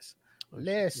do this.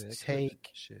 Let's take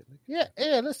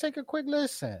a quick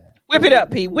listen. Whip it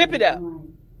up, P. Whip it up.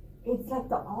 It's like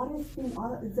the oddest thing.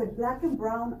 It's like black and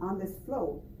brown on this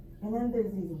float, and then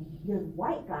there's this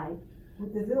white guy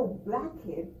with this little black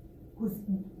kid who's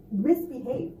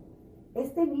misbehaved.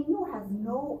 Este niño has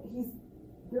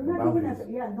they're not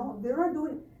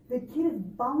doing. The kid is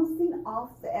bouncing off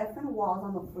the effing walls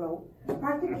on the float,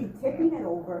 practically tipping it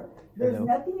over. There's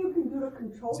nothing you can do to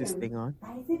control him. Is this thing on?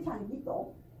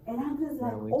 And I'm just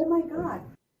like, oh my God.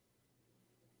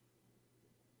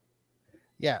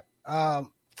 Yeah.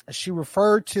 She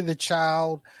referred to the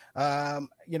child,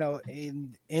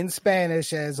 in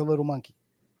Spanish as a little monkey.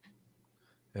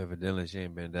 Evidently, she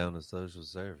ain't been down to social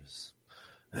service.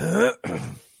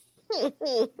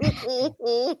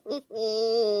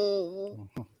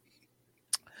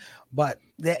 But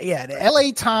the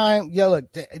LA Times,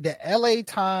 the LA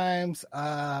Times,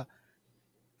 the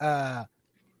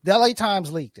LA Times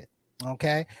leaked it.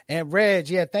 Okay. And Reg,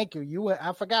 thank you.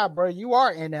 I forgot, bro. You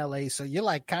are in LA, so you're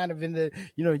like kind of in the,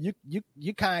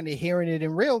 you kind of hearing it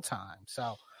in real time.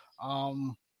 So,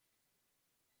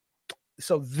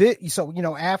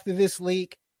 after this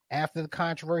leak, after the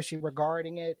controversy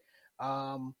regarding it,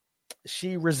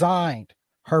 she resigned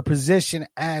her position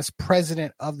as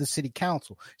president of the city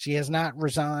council. She has not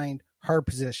resigned her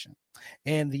position.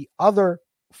 And the other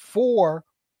four,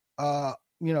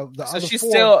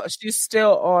 she's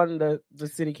still on the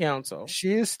city council.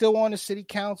 She is still on the city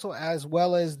council, as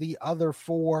well as the other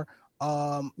four,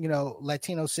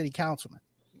 Latino city councilmen,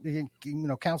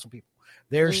 council people.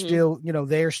 They're still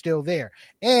there.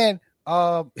 And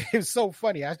it's so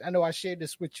funny. I know I shared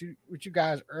this with you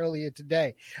guys earlier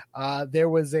today. There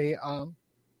was a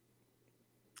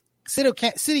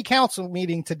city council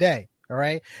meeting today. All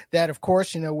right, that of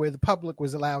course where the public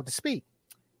was allowed to speak,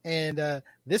 and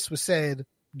this was said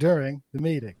during the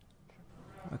meeting.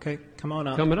 Okay, come on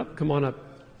up. Come on up.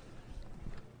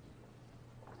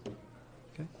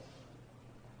 Okay.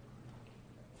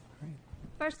 Great.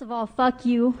 First of all, fuck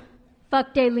you.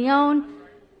 Fuck De Leon,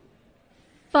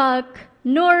 fuck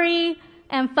Nori,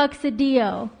 and fuck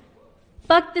Cedillo.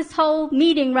 Fuck this whole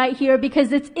meeting right here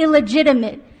because it's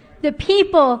illegitimate. The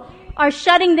people are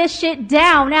shutting this shit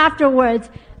down afterwards.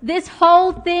 This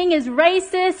whole thing is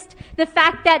racist. The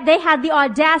fact that they had the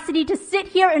audacity to sit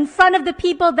here in front of the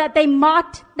people that they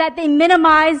mocked, that they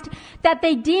minimized, that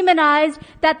they demonized,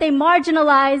 that they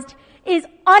marginalized is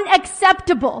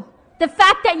unacceptable. The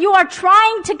fact that you are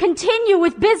trying to continue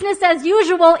with business as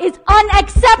usual is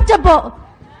unacceptable.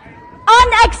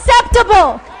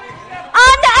 Unacceptable.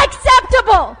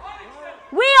 Unacceptable.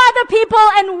 We are the people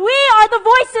and we are the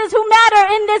voices who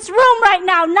matter in this room right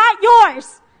now, not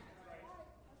yours.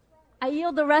 I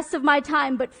yield the rest of my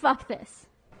time, but fuck this.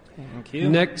 Thank you.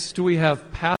 Next, we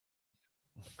have Pat.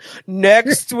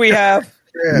 Next, we have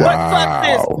Yeah. what? Fuck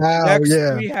this. Wow, Next,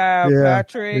 yeah. we have Yeah.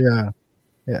 Patrick. Yeah.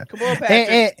 Come on,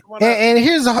 Patrick. Come on up. And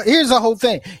here's the whole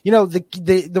thing. You know, the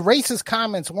racist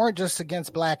comments weren't just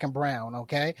against black and brown,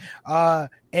 okay?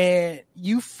 And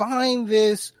you find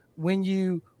this when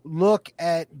you look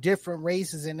at different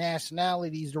races and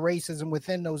nationalities, the racism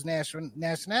within those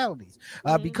nationalities,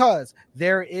 because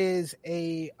there is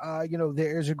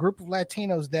there's a group of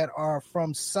Latinos that are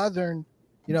from southern,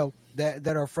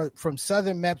 that are from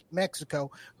southern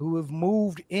Mexico who have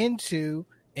moved into,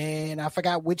 and I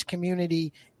forgot which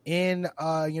community in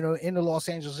in the Los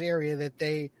Angeles area that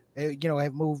they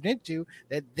have moved into,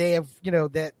 that they have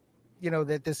that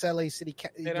this LA city city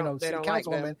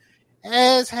councilwoman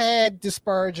has had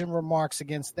disparaging remarks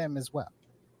against them as well.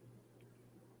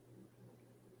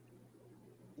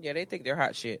 Yeah, they think they're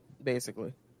hot shit,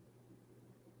 basically.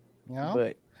 Yeah.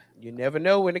 But you never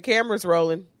know when the camera's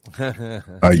rolling.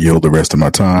 I yield the rest of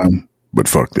my time, but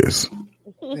fuck this.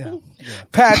 Yeah.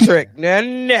 Patrick. Now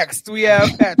next we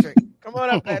have Patrick. Come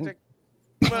on up, Patrick.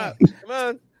 Come on. Come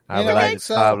on. I would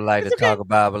like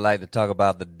to talk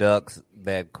about the ducks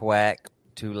that quack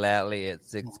too loudly at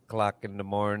 6 o'clock in the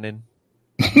morning.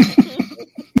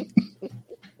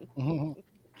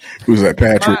 Who's that,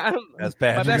 Patrick? That's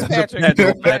Patrick.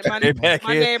 That's Patrick.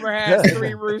 My neighbor has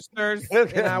 3 roosters,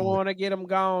 and I want to get them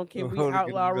gone. Can we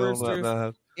outlaw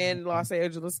roosters in Los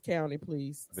Angeles County,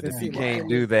 please? But if you can't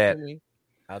do that,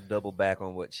 I'll double back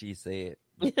on what she said.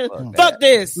 Fuck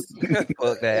this.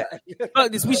 Fuck that.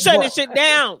 Fuck this. We shut this shit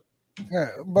down. Yeah,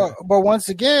 but once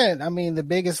again, I mean, the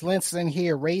biggest lesson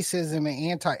here, racism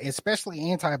and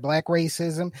especially anti-black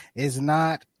racism, is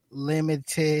not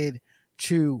limited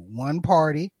to one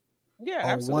party,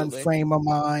 or one frame of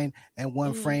mind, and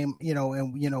one frame,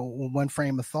 one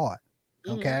frame of thought.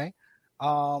 Okay.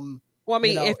 Well, I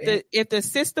mean, if the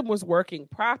system was working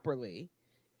properly,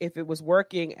 if it was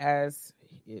working as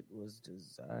it was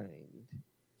designed,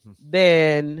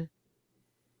 then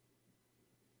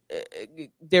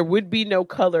there would be no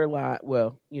color line.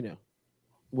 Well,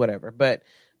 whatever, but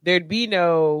there'd be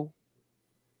no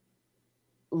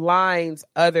lines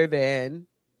other than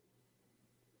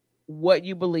what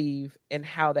you believe and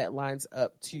how that lines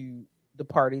up to the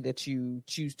party that you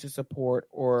choose to support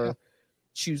or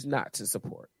choose not to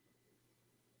support.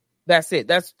 That's it.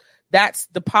 That's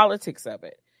the politics of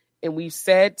it. And we've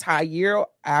said year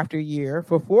after year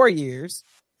for 4 years,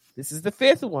 this is the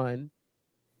 5th one.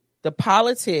 The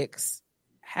politics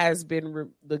has been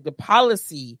the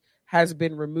policy has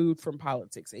been removed from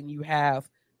politics, and you have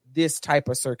this type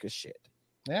of circus shit.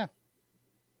 Yeah.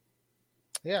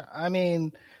 I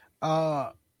mean,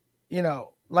 I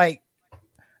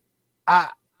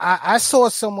saw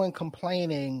someone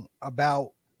complaining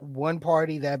about one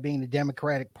party, that being the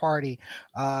Democratic Party,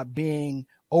 being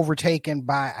overtaken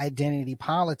by identity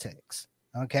politics.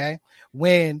 Okay,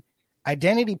 when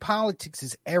identity politics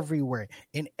is everywhere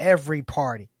in every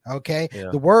party. Okay.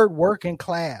 The word working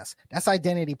class, that's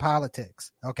identity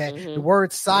politics. Okay. The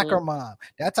word soccer mom,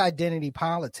 that's identity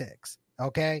politics.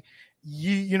 Okay.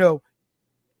 You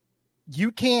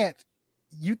can't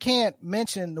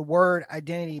mention the word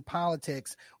identity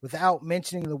politics without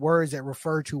mentioning the words that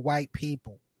refer to white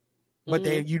people. But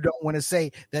you don't want to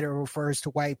say that it refers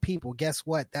to white people. Guess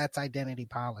what? That's identity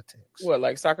politics. What,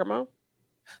 like soccer mom?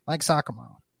 Like soccer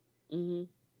mom.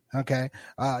 Okay.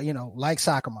 Like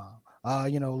soccer mom.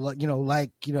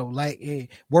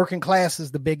 Working class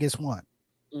is the biggest one.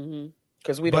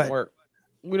 Because we don't work.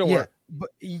 We don't work. But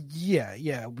we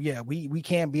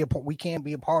can't be a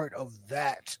part of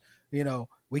that.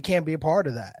 We can't be a part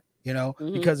of that.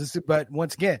 Because but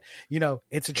once again,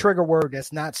 it's a trigger word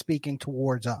that's not speaking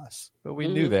towards us. But we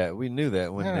knew that. We knew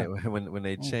that when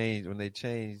they changed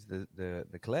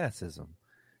the classism.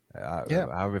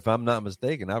 If I'm not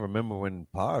mistaken, I remember when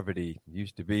poverty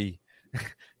used to be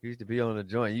on the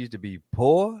joint. It used to be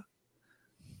poor,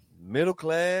 middle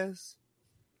class,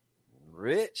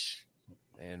 rich,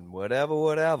 and whatever. You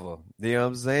know what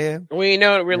I'm saying? We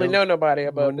ain't really know nobody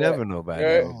about We'll that. never know about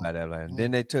Right. that. And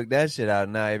then they took that shit out.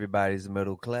 Now everybody's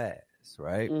middle class,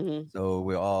 right? Mm-hmm. So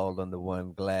we're all under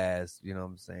one glass. You know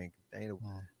what I'm saying?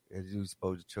 You're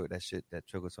supposed to trickle that shit that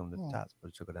trickles from the top,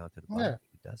 supposed to trickle down to the bottom. Yeah.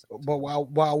 It doesn't. But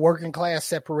while working class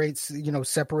separates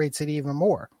it even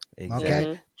more. Exactly. Okay,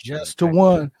 Mhm. just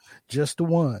the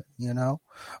one, you know.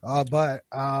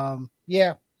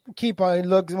 Yeah. Keep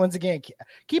an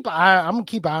eye. I'm gonna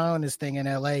keep an eye on this thing in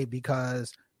LA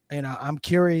because I'm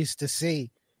curious to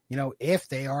see, if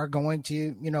they are going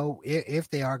to, if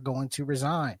they are going to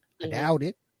resign. I doubt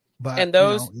it, but And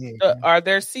those are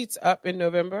their seats up in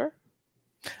November?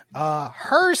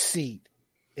 Her seat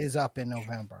is up in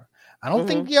November. I don't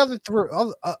think the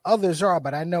others are,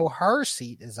 but I know her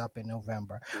seat is up in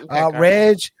November.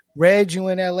 Okay, Reg, you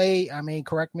in LA? I mean,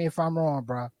 correct me if I'm wrong,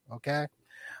 bro. Okay.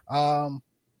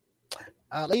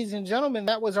 Ladies and gentlemen,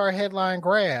 that was our headline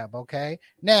grab. Okay.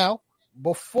 Now,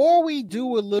 before we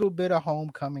do a little bit of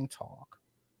homecoming talk,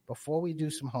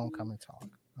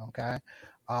 okay,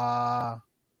 I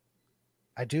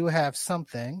do have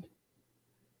something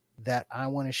that I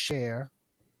want to share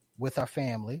with our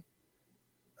family.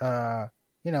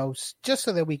 Just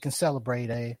so that we can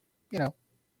celebrate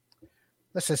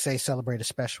let's just say celebrate a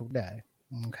special day.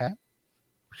 Okay.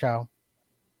 So,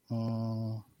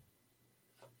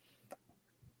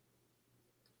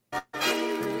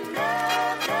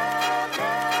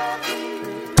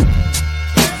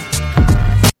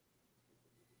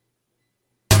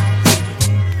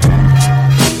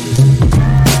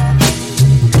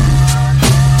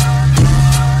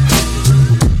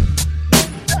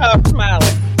 Oh,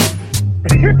 smiling.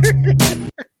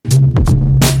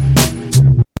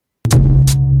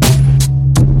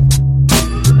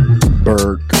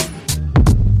 Berg.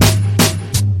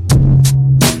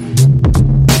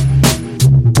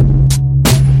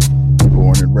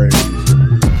 Born and raised.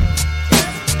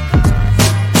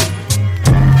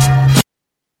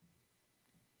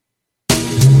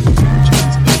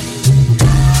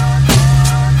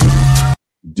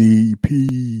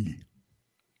 DP.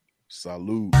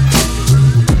 Salute.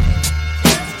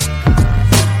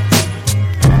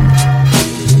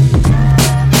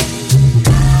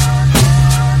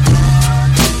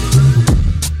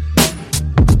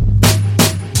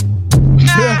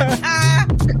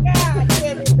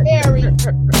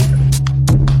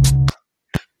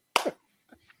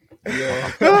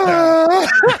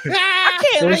 I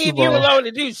can't leave you alone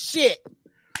to do shit.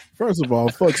 First of all,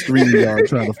 fuck StreamYard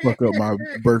trying to fuck up my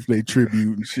birthday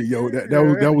tribute and shit. Yo,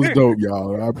 that was dope,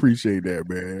 y'all. I appreciate that,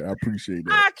 man. I appreciate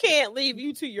that. I can't leave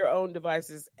you to your own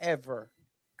devices ever.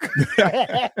 You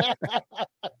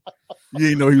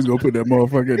didn't know he was gonna put that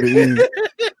motherfucker at the end.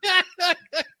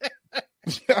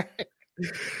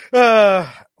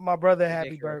 My brother,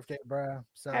 happy birthday, bro.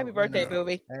 So, Happy birthday,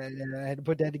 Booby. I had to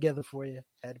put that together for you.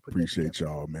 Appreciate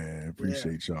y'all, man.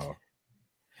 Appreciate y'all.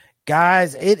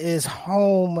 Guys, it is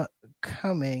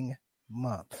homecoming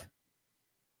month.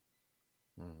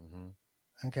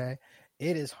 Okay.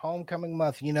 It is homecoming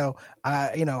month.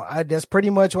 That's pretty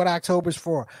much what October's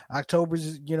for.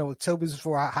 October's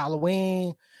for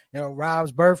Halloween,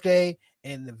 Rob's birthday,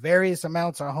 and the various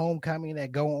amounts of homecoming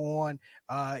that go on,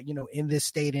 in this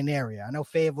state and area. I know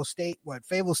Fayetteville State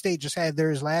just had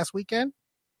theirs last weekend.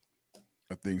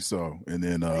 I think so. And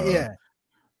then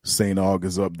St. Aug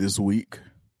is up this week.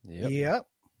 Yep.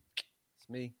 It's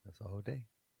me. That's the whole day.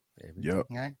 Yep.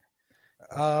 Okay.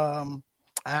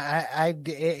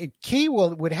 Key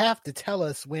would have to tell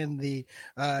us when the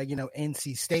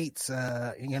NC State's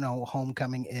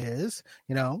homecoming is.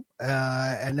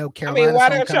 I know Carolina. Why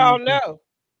don't y'all know?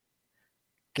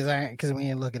 Because we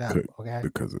didn't look it up. Okay.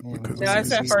 Because no, it's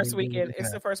that first weekend.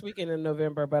 It's the first weekend in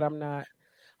November, but I'm not.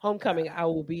 Homecoming, I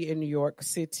will be in New York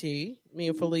City. Me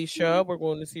and Felicia, we're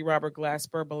going to see Robert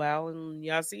Glasper, Bilal, and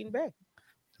Yasin Bey.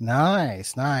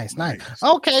 Nice.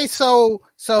 Okay, so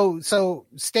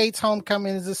State's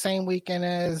homecoming is the same weekend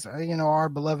as our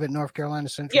beloved North Carolina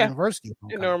Central University.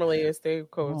 It normally is. They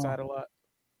coincide a lot.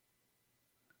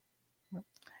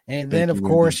 And then, of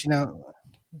course,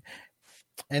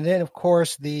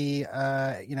 the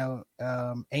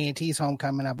A&T's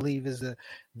homecoming, I believe, is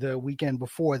the weekend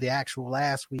before the actual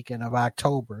last weekend of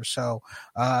October. So,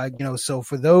 so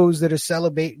for those that are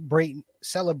celebrating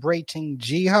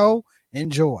GHO,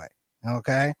 enjoy.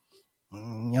 Okay,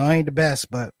 ain't the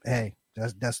best, but hey,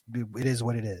 that's it is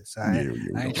what it is. I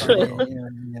ain't trying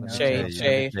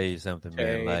to, tell you something,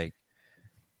 man. Like,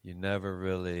 you never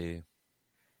really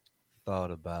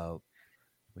thought about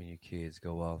when your kids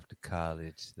go off to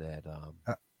college that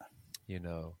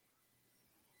you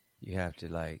have to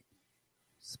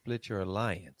split your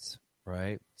alliance,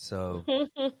 right? So,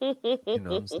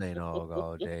 I'm St. Aug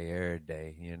all day, every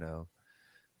day,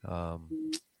 So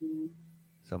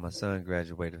my son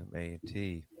graduated from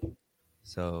A&T.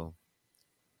 So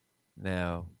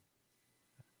now,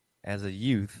 as a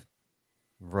youth,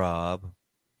 Rob,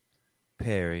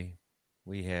 Perry,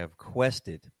 we have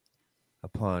quested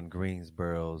upon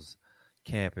Greensboro's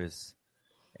campus,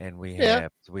 and we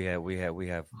have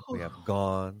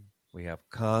gone, we have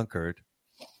conquered,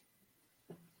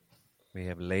 we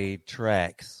have laid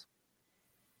tracks.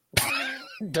 I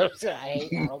don't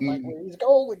like where he's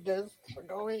going with this.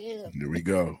 Go ahead. Here we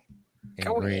go. In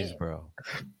Greensboro.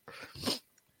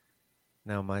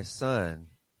 Now, my son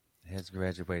has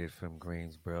graduated from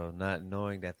Greensboro, not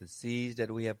knowing that the seeds that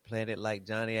we have planted, like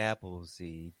Johnny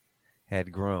Appleseed,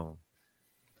 had grown.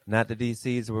 Not that these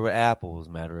seeds were apples,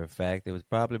 matter of fact. It was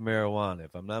probably marijuana.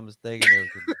 If I'm not mistaken, it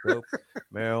was dope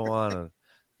marijuana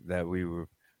that we were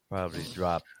probably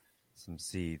dropped some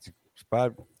seeds.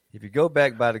 Probably, if you go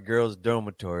back by the girls'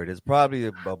 dormitory, there's probably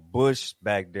a bush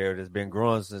back there that's been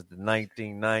growing since the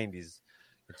 1990s.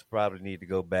 It's probably need to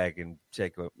go back and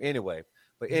check up. Anyway,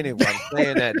 I'm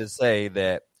saying that to say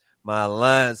that my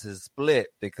alliance is split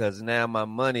because now my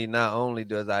money not only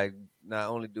do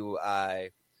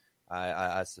I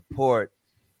support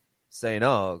St.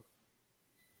 Aug,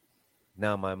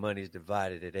 now my money is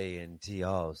divided at A&T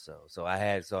also. So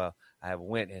I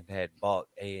went and had bought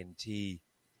A&T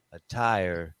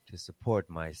attire to support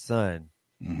my son.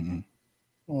 Mm-hmm.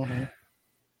 Mm-hmm.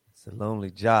 It's a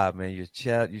lonely job, man. You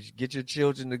get your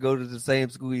children to go to the same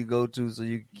school you go to, so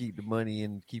you can keep the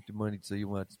money so you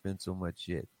won't spend so much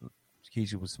shit.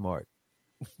 Keisha was smart.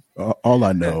 All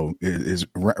I know is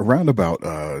around about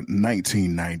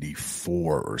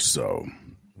 1994 or so.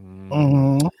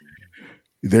 Mm-hmm.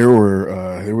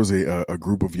 There was a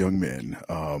group of young men,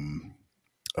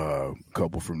 a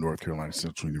couple from North Carolina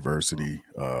Central University,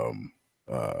 one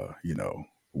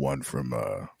from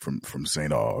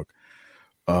St. Aug,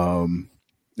 and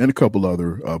a couple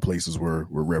other places were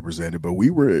represented. But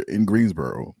we were in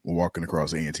Greensboro, walking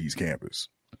across A&T's campus,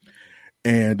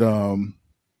 and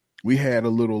we had a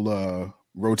little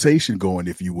rotation going,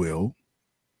 if you will,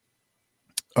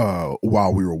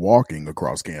 while we were walking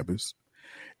across campus.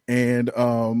 And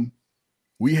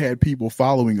we had people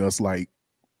following us like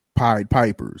Pied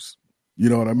Pipers. You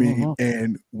know what I mean? Uh-huh.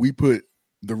 And we put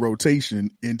the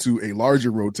rotation into a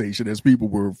larger rotation as people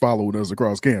were following us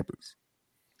across campus.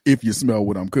 If you smell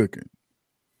what I'm cooking.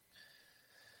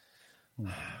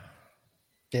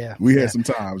 Yeah. We had some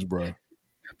times, bro.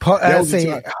 That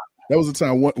was a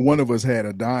time one of us had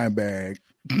a dime bag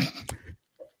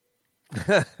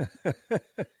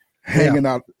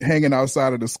hanging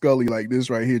outside of the Scully like this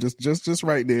right here, just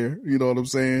right there. You know what I'm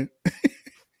saying?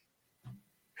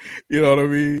 You know what I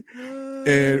mean?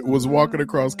 And was walking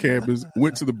across campus,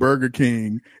 went to the Burger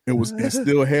King, and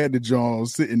still had the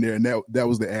Jones sitting there, and that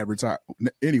was the advertise.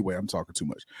 Anyway, I'm talking too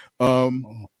much.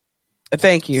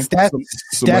 Thank you. Statute of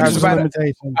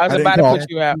limitations. I was about to put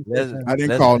you out. I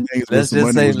didn't call names, but some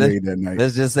money was made that night.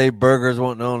 Let's just say burgers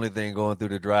weren't the only thing going through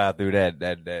the drive-through that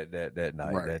night,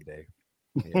 right. that day.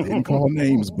 Yeah, didn't call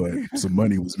names, but some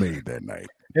money was made that night.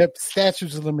 Yep,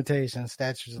 statutes of limitations.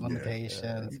 Yeah,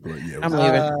 I'm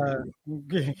leaving.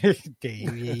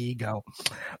 There you go.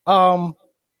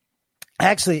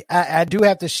 Actually, I do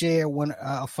have to share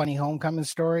a funny homecoming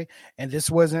story, and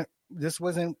this wasn't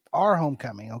our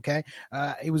homecoming. Okay,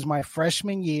 it was my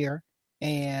freshman year,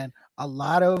 and a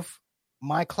lot of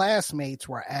my classmates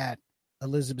were at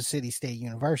Elizabeth City State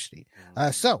University.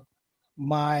 So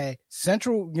my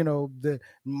central crew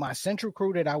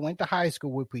that I went to high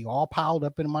school with, we all piled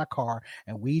up in my car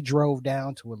and we drove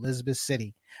down to Elizabeth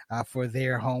City for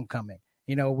their homecoming.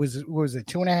 It was a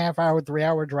 2.5-hour,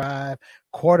 3-hour drive,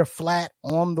 quarter flat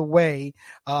on the way,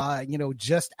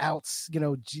 just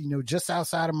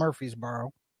outside of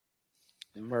Murfreesboro.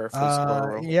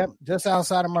 Yep, just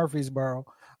outside of Murfreesboro.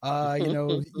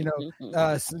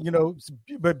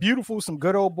 But beautiful. Some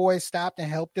good old boys stopped and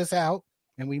helped us out,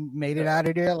 and we made it out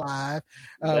of there alive.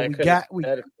 We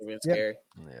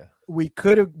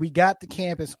got the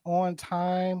campus on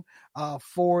time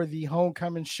for the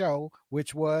homecoming show,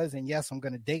 which was, and yes, I'm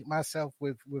going to date myself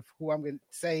with who I'm going to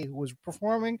say who was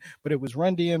performing, but it was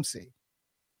Run DMC.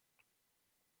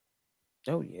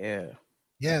 Oh yeah.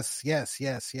 Yes. It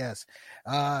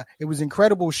was an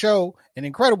incredible show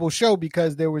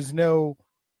because there was no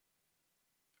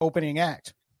opening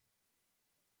act.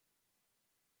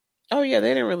 Oh yeah, they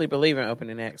didn't really believe in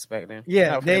opening acts back then.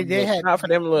 Yeah, they had not for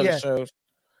them little shows.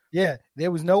 Yeah,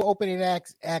 there was no opening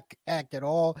act at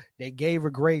all. They gave a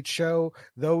great show.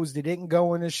 Those that didn't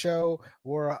go in the show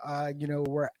were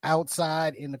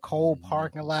outside in the cold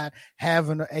parking lot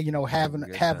having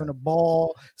a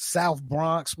ball. South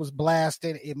Bronx was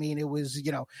blasted. I mean, it was a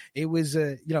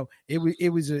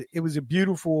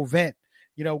beautiful event.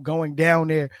 Going down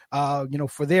there,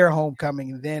 for their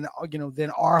homecoming, and then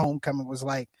our homecoming was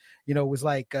like 2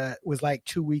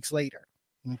 weeks later.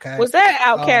 Okay. Was that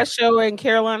Outcast show in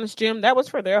Carolina's gym? That was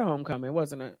for their homecoming,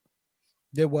 wasn't it?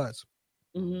 It was.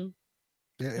 Mm-hmm.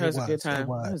 It was a good time.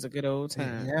 It was a good old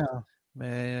time. Yeah.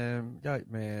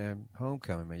 Man,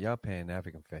 homecoming, man. Y'all paying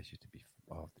African Fest used to be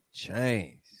off the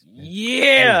chains.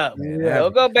 Yeah.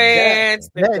 Go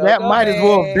bands. That might as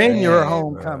well have been your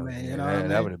homecoming. You know what I mean?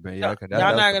 That would have been.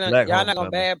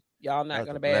 Y'all not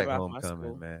gonna bad about my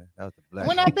school, man. That was the black.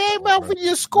 We're not bad about for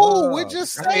your school. We're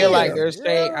just saying. I feel like there's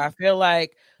shade. I feel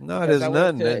like there's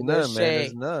none. There's none, man.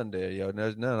 There's none there, yo.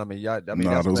 There's none. I mean, y'all. I mean,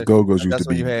 those Go-Go's used to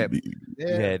be. You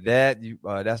had that.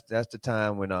 That's the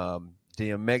time when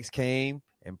DMX came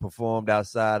and performed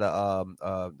outside of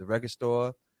the record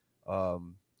store.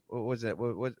 What was that?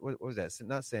 What was that?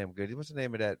 Not Sam Goody. What's the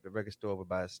name of that record store over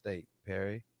by the state,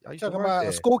 Perry? I'm talking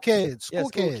about School Kids. School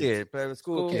Kids.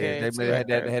 They had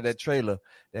that trailer.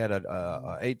 They had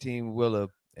a 18-wheeler,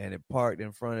 and it parked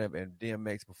in front of it, and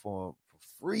DMX performed for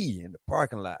free in the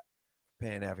parking lot.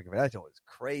 Pan African. That joint was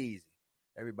crazy.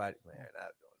 Everybody, man,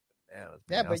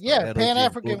 Pan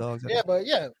African.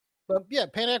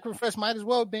 Pan African Fest might as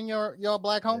well have been your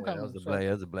black homecoming. That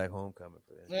was a black homecoming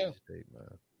for that state,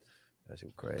 man. That's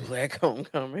crazy. Black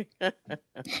homecoming.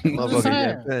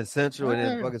 Motherfucking Central and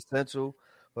then fucking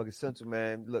Central,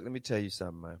 man. Look, let me tell you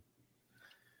something, man.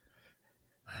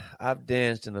 I've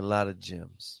danced in a lot of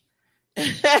gyms. I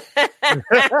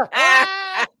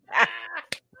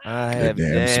have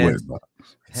danced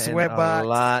in a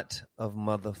lot of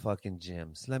motherfucking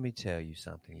gyms. Let me tell you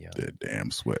something, yo. That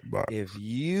damn sweat box. If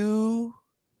you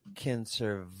can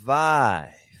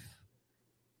survive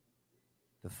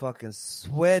the fucking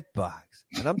sweat box,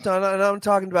 and I'm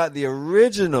talking about the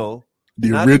original.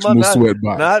 The original sweat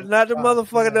box. Not the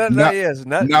motherfucker.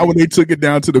 Not when they took it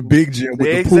down to the big gym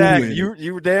with the pool in.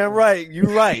 You were damn right.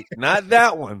 You're right. Not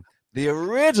that one. The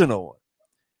original one.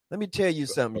 Let me tell you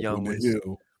something, young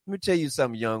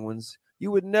ones. You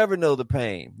would never know the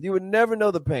pain.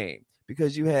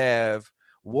 Because you have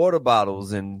water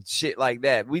bottles and shit like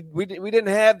that. We didn't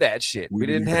have that shit. We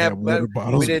didn't have water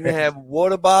bottles. We didn't have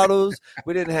water bottles.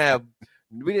 We didn't have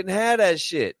that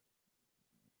shit.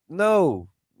 No.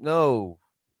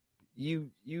 You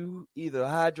either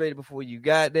hydrated before you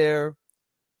got there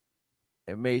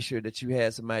and made sure that you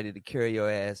had somebody to carry your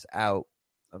ass out.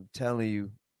 I'm telling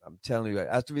you.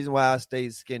 That's the reason why I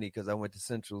stayed skinny, because I went to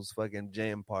Central's fucking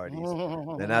jam parties.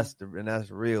 And that's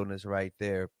realness right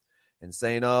there. And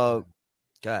St. Aug,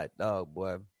 God dog,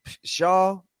 boy.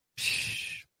 Shaw,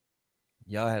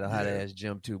 y'all had a hot ass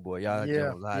gym too, boy. Y'all had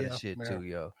a lot of shit too,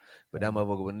 yo. But that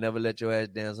motherfucker would never let your ass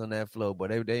dance on that floor.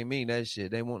 But they mean that shit.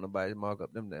 They want nobody to mark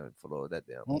up them damn floor, that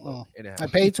damn floor. I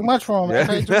paid too much for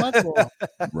them.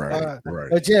 Right.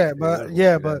 But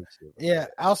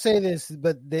I'll say this.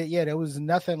 But there was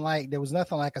nothing like a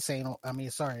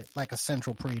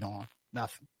Central pre-dawn.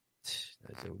 Nothing.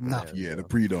 Yeah, the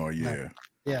pre-dawn. Yeah.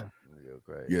 Yeah.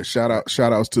 Shout outs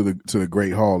to the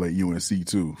Great Hall at UNC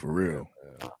too, for real.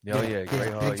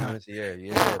 Great Hall, UNC, yeah.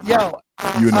 Yo,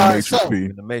 you in the Matrix, P.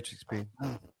 In the Matrix, P.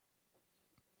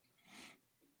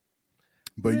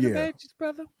 But Matrix,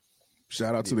 brother.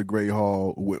 Shout out to the Great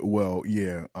Hall. Well,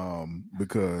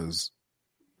 because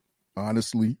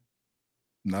honestly,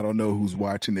 I don't know who's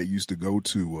watching that used to go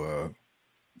to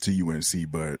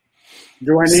UNC, but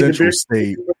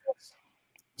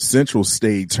Central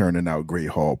stayed turning out Great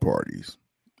Hall parties.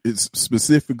 It's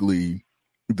specifically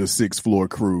the 6th Floor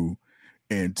crew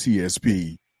and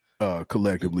TSP,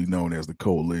 collectively known as the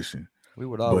Coalition. We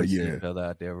would always see each other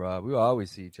out there, Rob. We would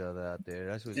always see each other out there.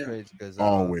 That's what's crazy. Because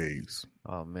always.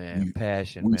 Oh man,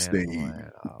 passion.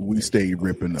 We stayed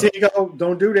ripping up.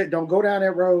 Don't do that. Don't go down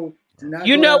that road.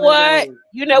 You know what?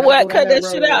 Cut that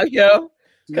shit out, yo.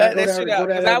 Cut that shit out.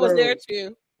 Because I was there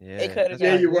too. Yeah, they cut it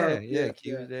out. You were. Yeah,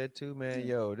 Key was there too, man.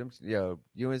 Yo,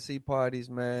 UNC parties,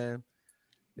 man.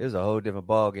 It was a whole different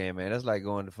ball game, man. That's like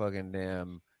going to fucking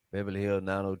damn Beverly Hills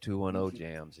 90210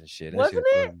 jams and shit. That shit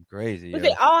was crazy. But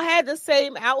they all had the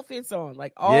same outfits on.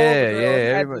 Like all the girls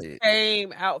had the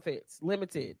same outfits.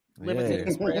 Limited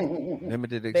Express.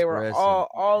 Limited Express. They were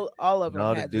all of them.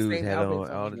 All had the dudes the same had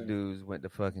outfits on. All the dudes went to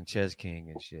fucking Chess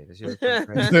King and shit. That shit was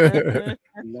crazy.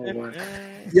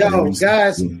 Yo,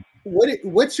 guys,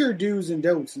 what's your do's and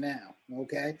don'ts now?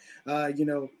 Okay,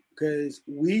 because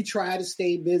we try to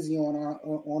stay busy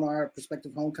on our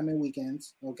prospective homecoming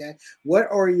weekends. Okay, what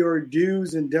are your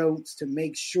do's and don'ts to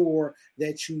make sure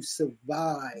that you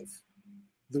survive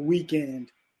the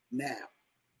weekend now?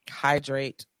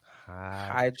 Hydrate.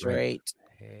 Hydrate.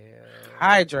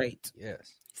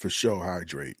 Yes. For sure,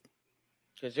 hydrate.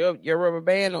 Because your rubber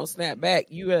band don't snap back.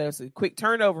 You have a quick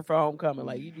turnover for homecoming.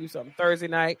 Like you do something Thursday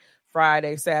night,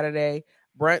 Friday, Saturday,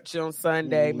 brunch on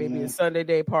Sunday, maybe a Sunday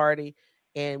day party,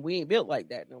 and we ain't built like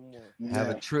that no more. Have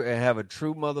a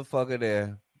true motherfucker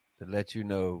there to let you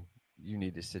know you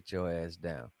need to sit your ass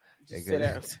down. Just sit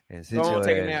down. And sit your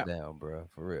ass down, bro.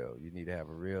 For real. You need to have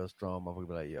a real strong motherfucker.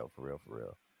 Be like, yo, for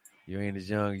real. You ain't as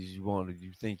young as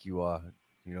you think you are.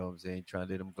 You know what I'm saying? Trying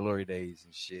to do them glory days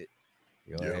and shit.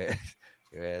 Your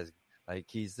ass, like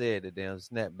Keith said, the damn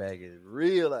snapback is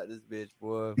real out this bitch,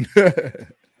 boy.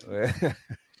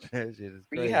 That shit is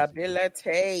crazy.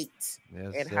 Rehabilitate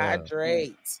and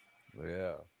hydrate.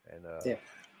 Yeah.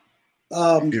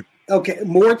 And okay,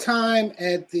 more time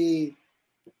at the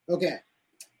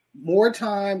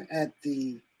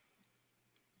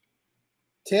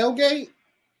tailgate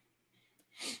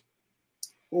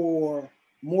or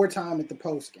more time at the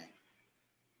post game?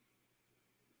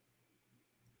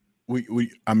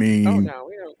 I mean, oh no,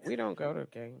 we don't go to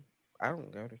games. I don't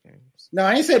go to games. No,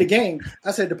 I ain't say the game.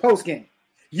 I said the post game.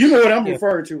 You know what I'm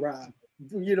referring to, Rob.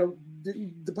 You know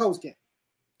the post game.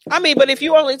 I mean, but if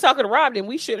you only talking to Rob, then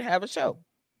we should have a show.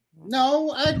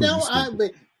 No, I know.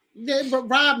 But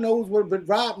Rob knows what. But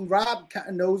Rob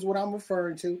knows what I'm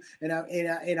referring to, and I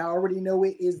already know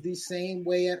it is the same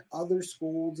way at other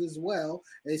schools as well,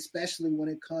 especially when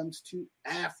it comes to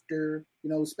after.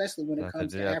 Especially when it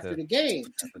comes to after the game,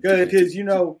 because I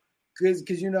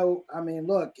mean,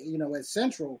 look, at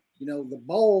Central, the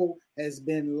bowl has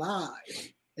been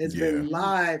live. It's been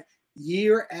live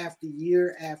year after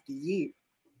year after year.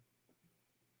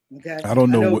 Okay, I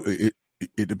don't know. It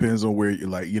depends on where you're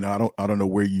like, I don't know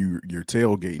where you're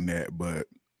tailgating at, but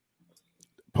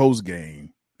post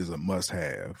game is a must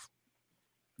have.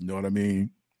 You know what I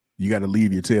mean? You got to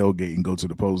leave your tailgate and go to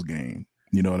the post game.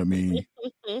 You know what I mean?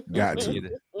 Got to.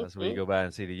 That's where you go by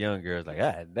and see the young girls like,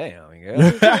 ah, damn. You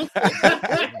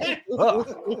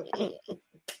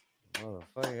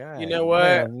know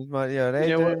what?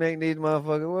 They make these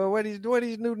motherfuckers. Well, where these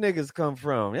new niggas come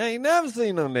from? You ain't never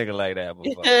seen no nigga like that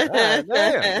before. Damn.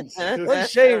 What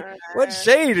shade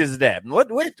is that?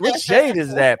 What shade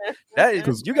is that? That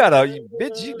is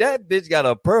that bitch got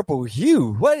a purple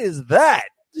hue. What is that?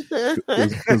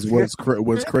 Because what's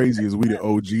crazy is we the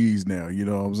OGs now. You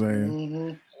know what I'm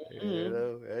saying?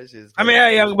 Mm-hmm. Come here,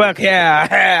 young buck.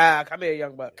 Yeah, come here,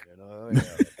 young buck.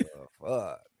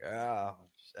 Fuck. Yeah.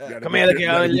 Come here,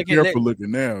 look careful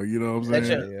looking now. You know what I'm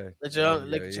saying? Let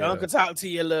your uncle talk to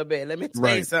you a little bit. Let me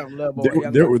tell you something, little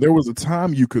boy. There was a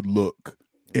time you could look,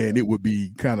 and it would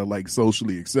be kind of like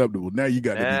socially acceptable. Now you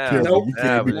got to be careful. You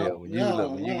can't be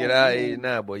when you get out of age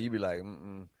now, boy, you be like,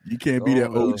 you can't be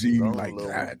that OG like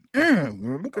God.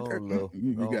 Look at that.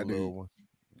 You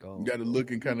got to look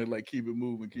and kind of like keep it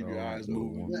moving, keep your eyes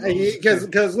moving.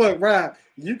 Because look, Rob,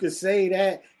 you could say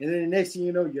that, and then the next thing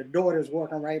you know, your daughter's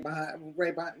walking right behind.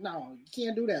 No, you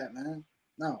can't do that, man.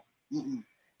 No. Mm-mm.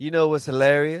 You know what's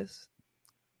hilarious?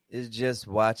 It's just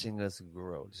watching us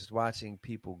grow, just watching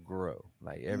people grow.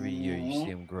 Like every year, you see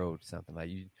them grow to something. Like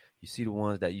you see the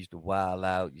ones that used to wild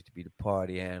out, used to be the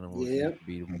party animals, used to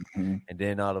be and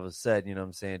then all of a sudden, you know what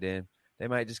I'm saying? Then they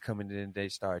might just come in and they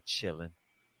start chilling.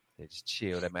 They just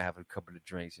chill. They might have a couple of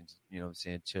drinks and, you know what I'm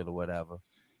saying, chill or whatever.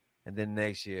 And then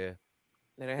next year,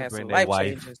 they bring their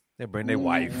wife. They bring their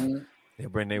wife. They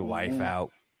bring their wife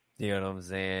out. You know what I'm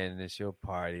saying? And it's your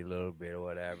party a little bit or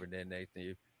whatever. Then next thing,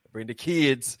 you bring the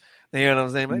kids. You know what I'm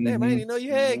saying? Like, damn, I didn't know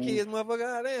you had kids, motherfucker.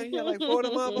 God damn, you got like 40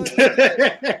 motherfuckers.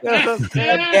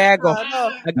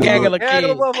 A gaggle of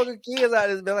motherfucking kids out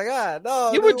this. Be like,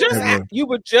 no. You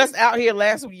were just out here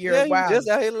last year. Yeah, you were just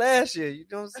out here last year. You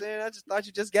know what I'm saying? I just thought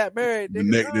you just got married. The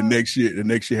next year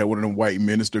had one of them white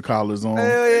minister collars on.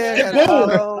 Hell yeah.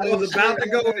 I was about to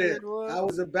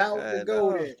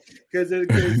go there. Because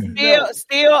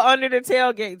still under the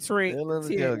tailgate tree. With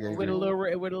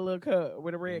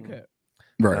a red cup.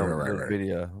 Right.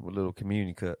 Video with a little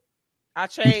communion cup. I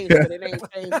changed, but it ain't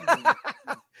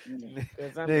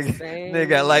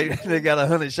changed. They got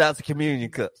 100 shots of communion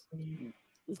cups.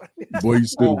 Boy, you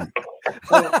stupid.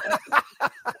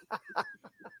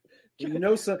 You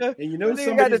know somebody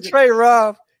got the tray,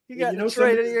 Rob. He got the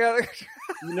tray.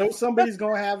 You know somebody's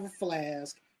gonna have a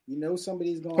flask. You know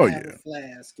somebody's gonna have a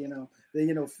flask. Because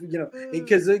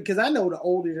I know the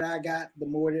older that I got, the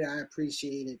more that I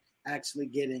appreciated actually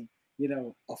getting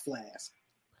a flask.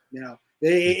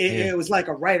 It was like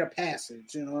a rite of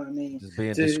passage. You know what I mean? Just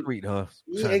being discreet, huh?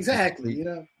 Yeah, exactly. You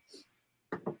know.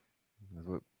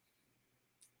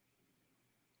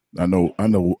 I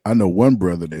know one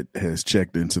brother that has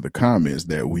checked into the comments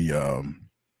that we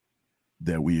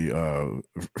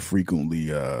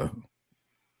frequently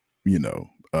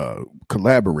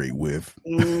collaborate with.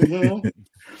 Mm-hmm.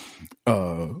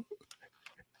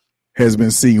 Has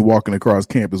been seen walking across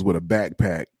campus with a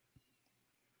backpack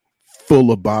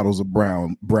full of bottles of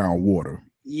brown water.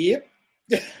 Yep.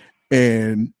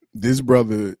 And this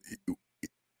brother,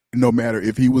 no matter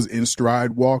if he was in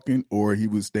stride walking or he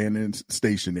was standing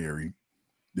stationary,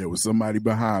 there was somebody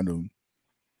behind him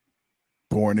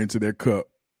pouring into their cup.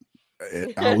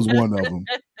 I was one of them.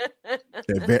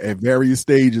 At various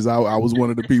stages, I was one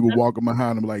of the people walking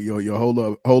behind him, like, yo, hold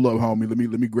up, homie. Let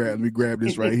me grab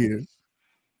this right here.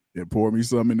 And pour me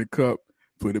some in the cup,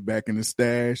 put it back in the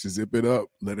stash, zip it up,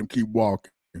 let him keep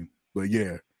walking. But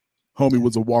yeah, homie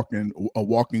was a walking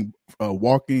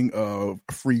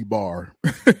free bar,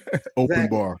 open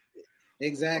bar.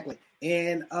 Exactly.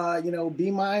 And be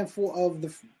mindful of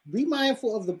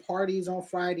the parties on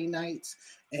Friday nights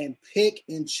and pick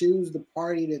and choose the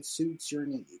party that suits your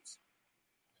needs.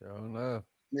 Sure enough.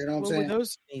 You know what I'm saying? What would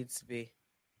those needs be?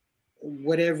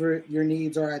 Whatever your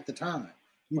needs are at the time.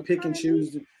 You pick and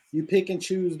choose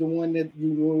the one that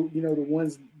the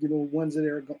ones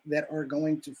that are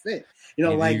going to fit.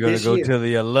 Either like you're gonna this go year. to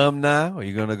the alumni, or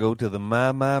you're gonna go to the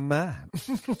my.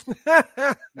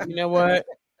 You know what?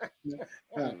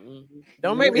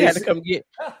 Don't make me have to come get.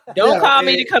 Don't call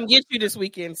me to come get you this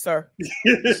weekend, sir.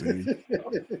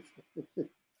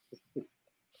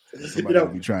 Somebody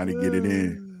be trying to get it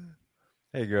in.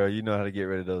 Hey, girl, you know how to get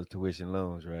rid of those tuition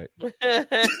loans, right? It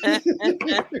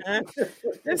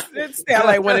sounds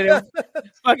like one of them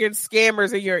fucking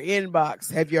scammers in your inbox.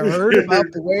 Have you heard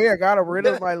about the way I got rid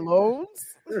of my loans?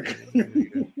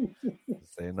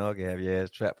 Say no, I can have your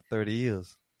ass trapped for 30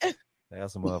 years.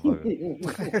 That's a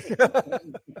motherfucker.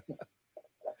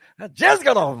 I just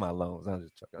got off my loans. I'm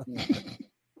just joking.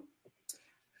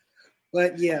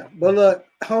 But look,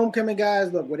 homecoming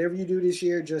guys, look, whatever you do this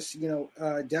year, just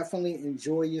definitely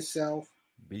enjoy yourself.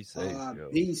 Be safe.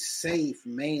 Be safe,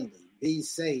 mainly. Be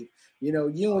safe. You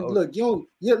don't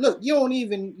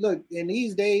even look in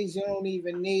these days. You don't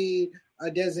even need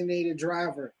a designated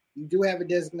driver. You do have a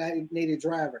designated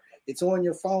driver. It's on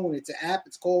your phone. It's an app.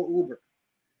 It's called Uber.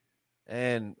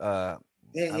 And I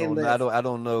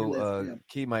don't know. Lyft.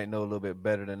 Key might know a little bit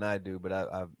better than I do, but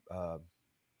I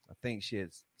think she had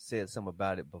said something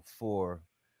about it before,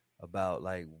 about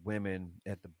like women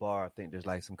at the bar. I think there's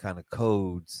like some kind of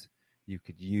codes you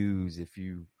could use if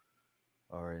you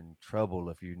are in trouble,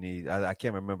 if you need. I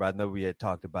can't remember. I know we had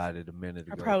talked about it a minute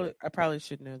ago. I probably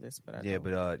should know this, but I don't.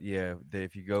 But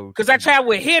if you go, because I tried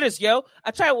with hitters, yo.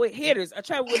 I tried with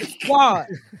a squad.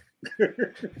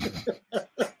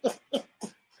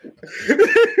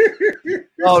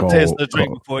 I'll taste the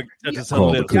drink before it touches her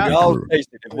lips. Y'all taste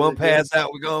it. If one pass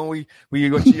out, we're going. We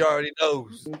what she already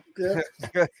knows. Yeah.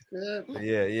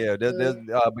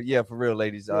 But yeah, for real,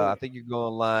 ladies. I think you go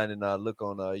online and look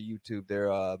on YouTube.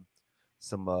 There are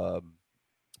some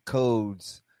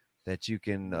codes that you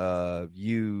can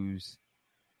use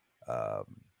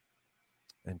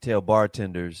and tell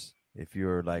bartenders if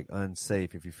you're like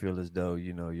unsafe, if you feel as though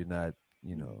you're not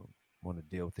want to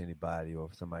deal with anybody, or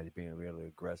if somebody being really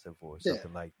aggressive or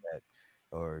something like that,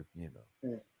 or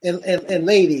And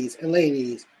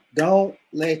ladies, don't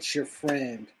let your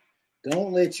friend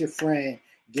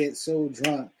get so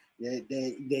drunk that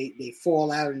they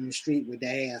fall out in the street with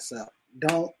their ass up.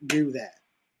 Don't do that.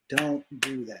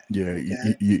 Yeah,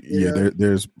 okay?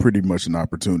 There's pretty much an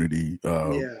opportunity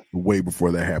way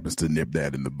before that happens to nip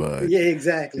that in the bud. Yeah,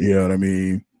 exactly. You know what I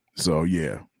mean? So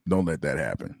yeah, don't let that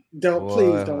happen. Please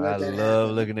don't let that happen. I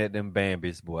love looking at them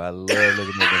Bambis, boy. I love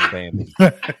looking at them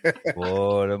Bambis.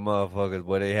 Boy, them motherfuckers,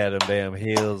 boy, they had them damn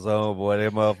heels on, boy.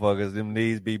 Them motherfuckers, them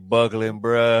knees be buckling,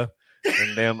 bruh.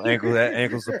 And damn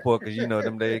ankle support, because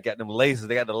them they got them laces.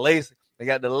 They got the lace. They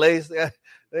got the lace.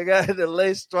 They got the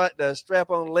lace the strap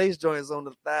on lace joints on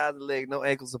the thighs and leg. No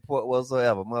ankle support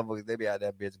whatsoever. Motherfuckers, they be out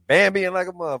that bitch Bambiing like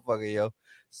a motherfucker, yo.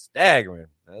 Staggering.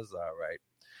 That's all right.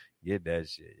 Get that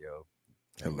shit, yo.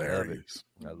 Hilarious.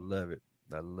 I love it.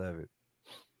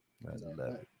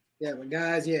 Yeah, but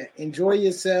guys, enjoy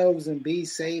yourselves and be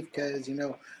safe, because we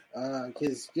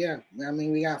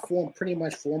got pretty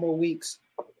much 4 more weeks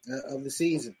of the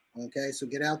season. Okay, so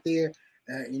get out there,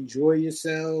 enjoy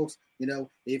yourselves.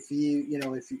 If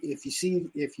you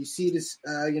see this,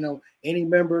 any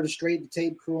member of the Straight to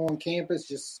Tape crew on campus,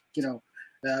 just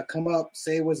come up,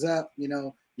 say what's up.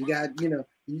 You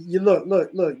You look.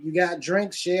 You got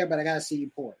drinks, share, but I gotta see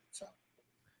you pour it. So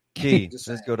Key, Just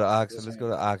let's saying. go to Oxford. Just Let's saying.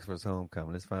 go to Oxford's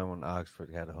homecoming. Let's find one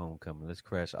Oxford had a homecoming. Let's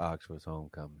crash Oxford's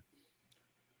homecoming.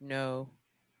 No,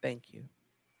 thank you.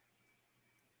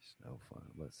 It's no fun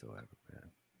whatsoever, man.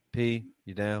 P,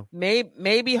 you down?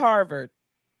 Maybe Harvard,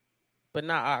 but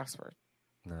not Oxford.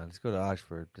 No, let's go to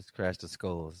Oxford. Let's crash the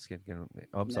skulls. Let's get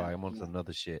oh, I'm sorry, I'm on some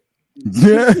other shit.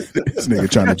 Yeah, this nigga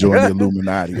trying to join the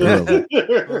Illuminati early.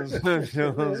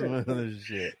 On some other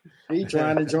shit. He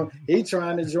trying to join. He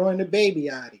trying to join the baby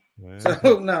Yachty.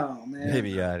 So no, man.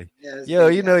 Baby Yachty. Yeah, it's Yo,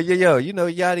 Baby you know, Yachty. you know,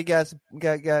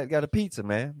 Yachty got a pizza,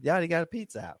 man. Yachty got a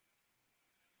pizza out.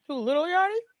 Who, Little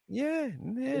Yachty? Yeah.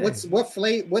 What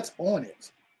flavor? What's on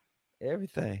it?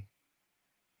 Everything.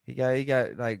 He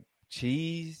got like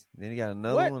cheese. Then he got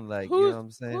another one, like, you know what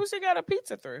I'm saying? Who's he got a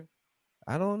pizza through?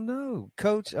 I don't know.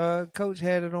 Coach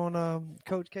had it on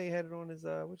Coach K had it on his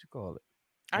what you call it?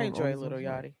 I On enjoy his Little own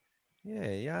Yachty. Yeah,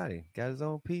 Yachty got his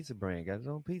own pizza brand, got his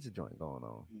own pizza joint going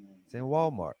on. It's in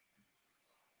Walmart.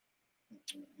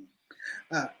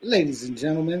 Ladies and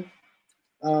gentlemen,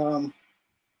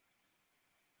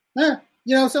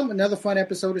 another fun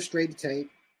episode of Straight to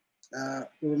Tape.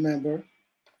 Remember,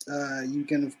 you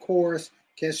can of course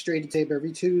catch Straight to Tape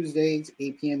every Tuesdays,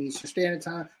 8 p.m. Eastern Standard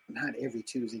Time. Not every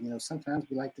Tuesday, sometimes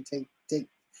we like to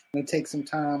take some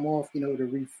time off,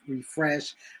 to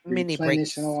refresh, Mini replenish,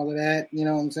 breaks. and all of that. You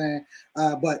know what I'm saying?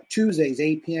 But Tuesdays,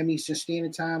 8 p.m. Eastern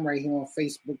Standard Time, right here on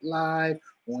Facebook Live,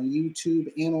 on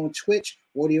YouTube, and on Twitch.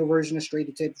 Audio version of Straight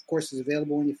to Tape, of course, is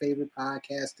available on your favorite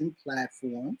podcasting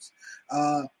platforms.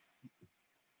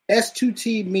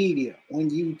 S2T Media on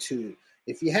YouTube.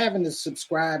 If you haven't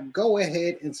subscribed, go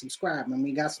ahead and subscribe.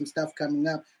 We got some stuff coming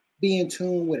up. Be in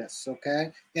tune with us,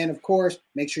 okay? And of course,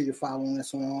 make sure you're following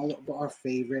us on all of our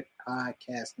favorite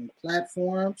podcasting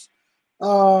platforms.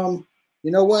 You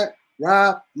know what,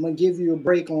 Rob? I'm gonna give you a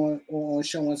break on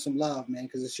showing some love, man,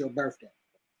 because it's your birthday.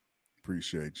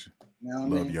 Appreciate you. You know what I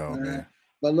Love mean? y'all, man.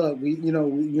 But look, we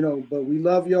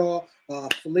love y'all.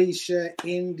 Felicia,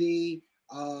 Indy,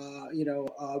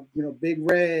 Big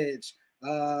Reg.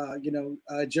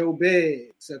 Joe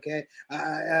Biggs. Okay,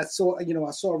 I saw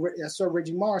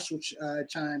Reggie Marshall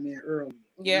chime in earlier.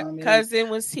 Yeah, Cousin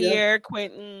was here.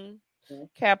 Quentin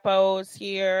Capo's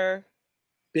here.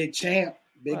 Big Champ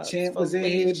was in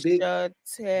here.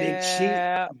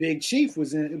 Big Chief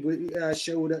was in.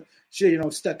 Showed up.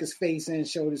 Stuck his face in,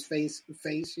 showed his face.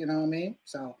 You know what I mean?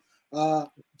 So,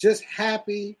 just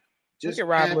happy. Look at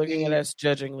Rob looking at us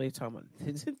judgingly,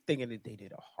 thinking that they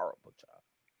did a horrible job.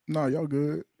 No, y'all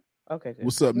good. Okay, good.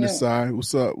 What's up, Nisai?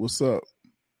 What's up?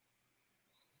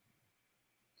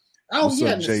 Oh, What's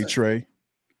up, Jay Trey?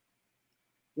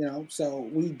 So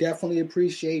we definitely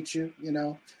appreciate you,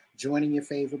 joining your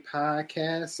favorite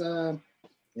podcast.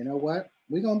 You know what?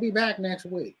 We're going to be back next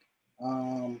week.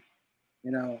 Same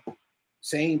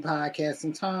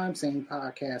podcasting time, same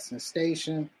podcasting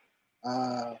station,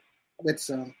 with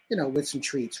some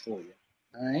treats for you.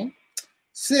 All right.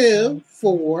 So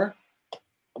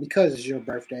because it's your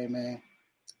birthday, man,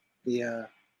 the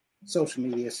social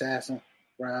media assassin,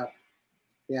 Rob,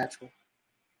 Theatrical.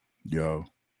 Yo,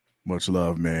 much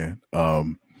love, man.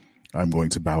 I'm going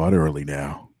to bow out early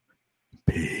now.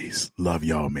 Peace. Love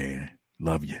y'all, man.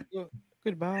 Love you.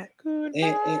 Goodbye.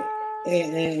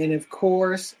 And of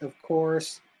course, the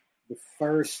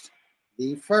first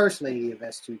lady of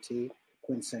S2T,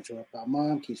 quintessential hip hop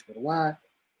mom, Keisha with a Y.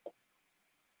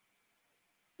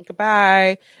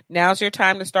 Goodbye. Now's your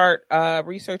time to start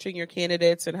researching your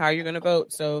candidates and how you're going to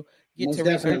vote. So get to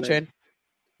researching.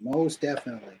 Most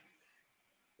definitely.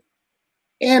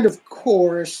 And of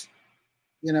course,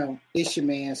 it's your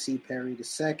man C. Perry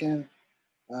II.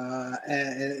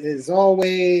 As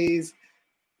always,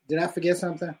 did I forget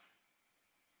something?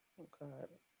 Oh God.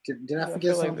 Did I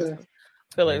forget something?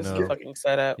 I feel like it's a fucking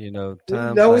setup.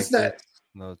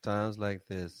 Times like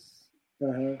this.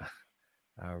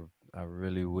 I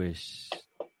really wish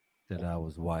that I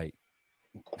was white.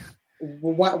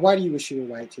 Well, why do you wish you were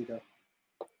white, Tito?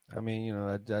 I mean,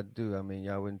 I do. I mean,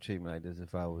 y'all wouldn't treat me like this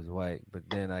if I was white, but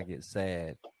then I get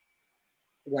sad.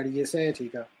 Why do you get sad,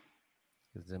 Tito?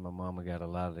 Because then my mama got a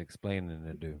lot of explaining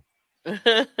to do.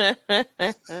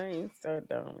 You're so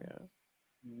dumb, yeah.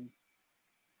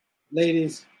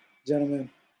 Ladies, gentlemen,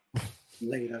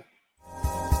 later.